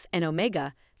omega-6 and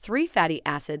omega-3 fatty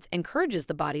acids encourages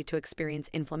the body to experience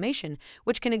inflammation,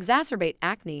 which can exacerbate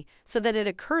acne so that it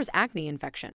occurs acne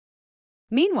infection.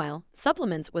 Meanwhile,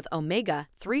 supplements with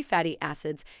omega-3 fatty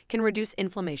acids can reduce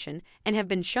inflammation and have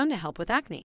been shown to help with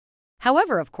acne.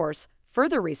 However, of course,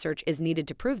 further research is needed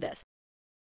to prove this.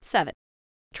 7.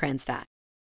 Trans fat.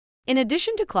 In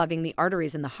addition to clogging the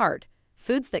arteries in the heart,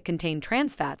 foods that contain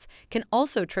trans fats can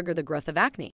also trigger the growth of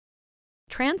acne.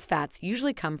 Trans fats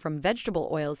usually come from vegetable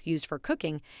oils used for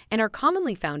cooking and are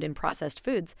commonly found in processed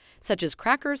foods, such as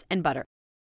crackers and butter.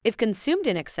 If consumed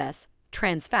in excess,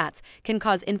 trans fats can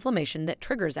cause inflammation that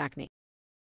triggers acne.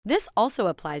 This also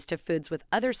applies to foods with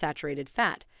other saturated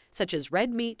fat, such as red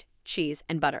meat, cheese,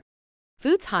 and butter.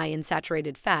 Foods high in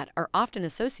saturated fat are often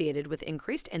associated with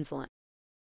increased insulin.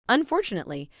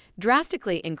 Unfortunately,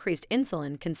 drastically increased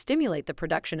insulin can stimulate the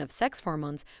production of sex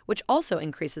hormones, which also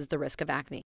increases the risk of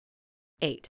acne.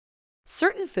 8.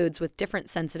 Certain foods with different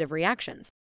sensitive reactions.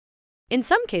 In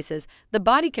some cases, the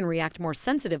body can react more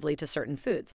sensitively to certain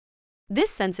foods. This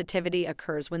sensitivity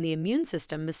occurs when the immune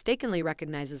system mistakenly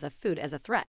recognizes a food as a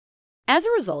threat. As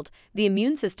a result, the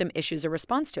immune system issues a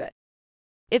response to it.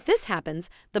 If this happens,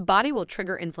 the body will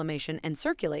trigger inflammation and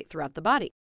circulate throughout the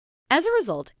body. As a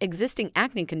result, existing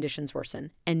acne conditions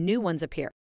worsen and new ones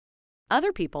appear.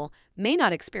 Other people may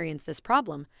not experience this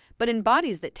problem, but in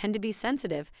bodies that tend to be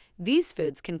sensitive, these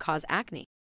foods can cause acne.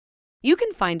 You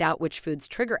can find out which foods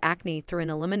trigger acne through an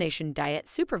elimination diet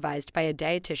supervised by a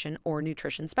dietitian or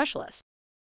nutrition specialist.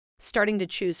 Starting to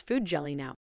choose food jelly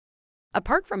now.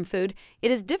 Apart from food,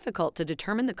 it is difficult to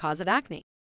determine the cause of acne.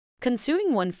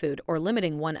 Consuming one food or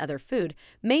limiting one other food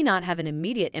may not have an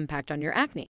immediate impact on your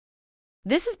acne.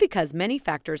 This is because many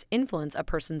factors influence a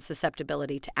person's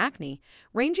susceptibility to acne,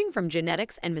 ranging from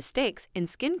genetics and mistakes in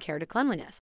skincare to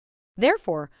cleanliness.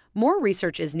 Therefore, more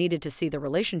research is needed to see the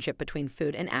relationship between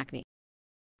food and acne.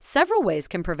 Several ways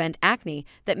can prevent acne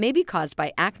that may be caused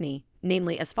by acne,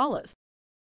 namely as follows.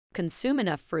 Consume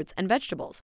enough fruits and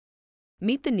vegetables.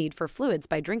 Meet the need for fluids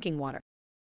by drinking water.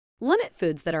 Limit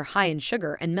foods that are high in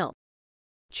sugar and milk.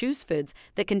 Choose foods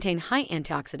that contain high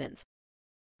antioxidants.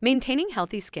 Maintaining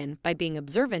healthy skin by being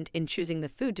observant in choosing the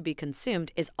food to be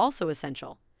consumed is also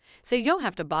essential, so you don't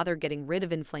have to bother getting rid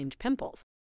of inflamed pimples.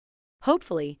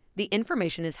 Hopefully, the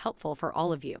information is helpful for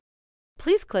all of you.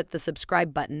 Please click the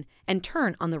subscribe button and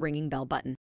turn on the ringing bell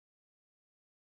button.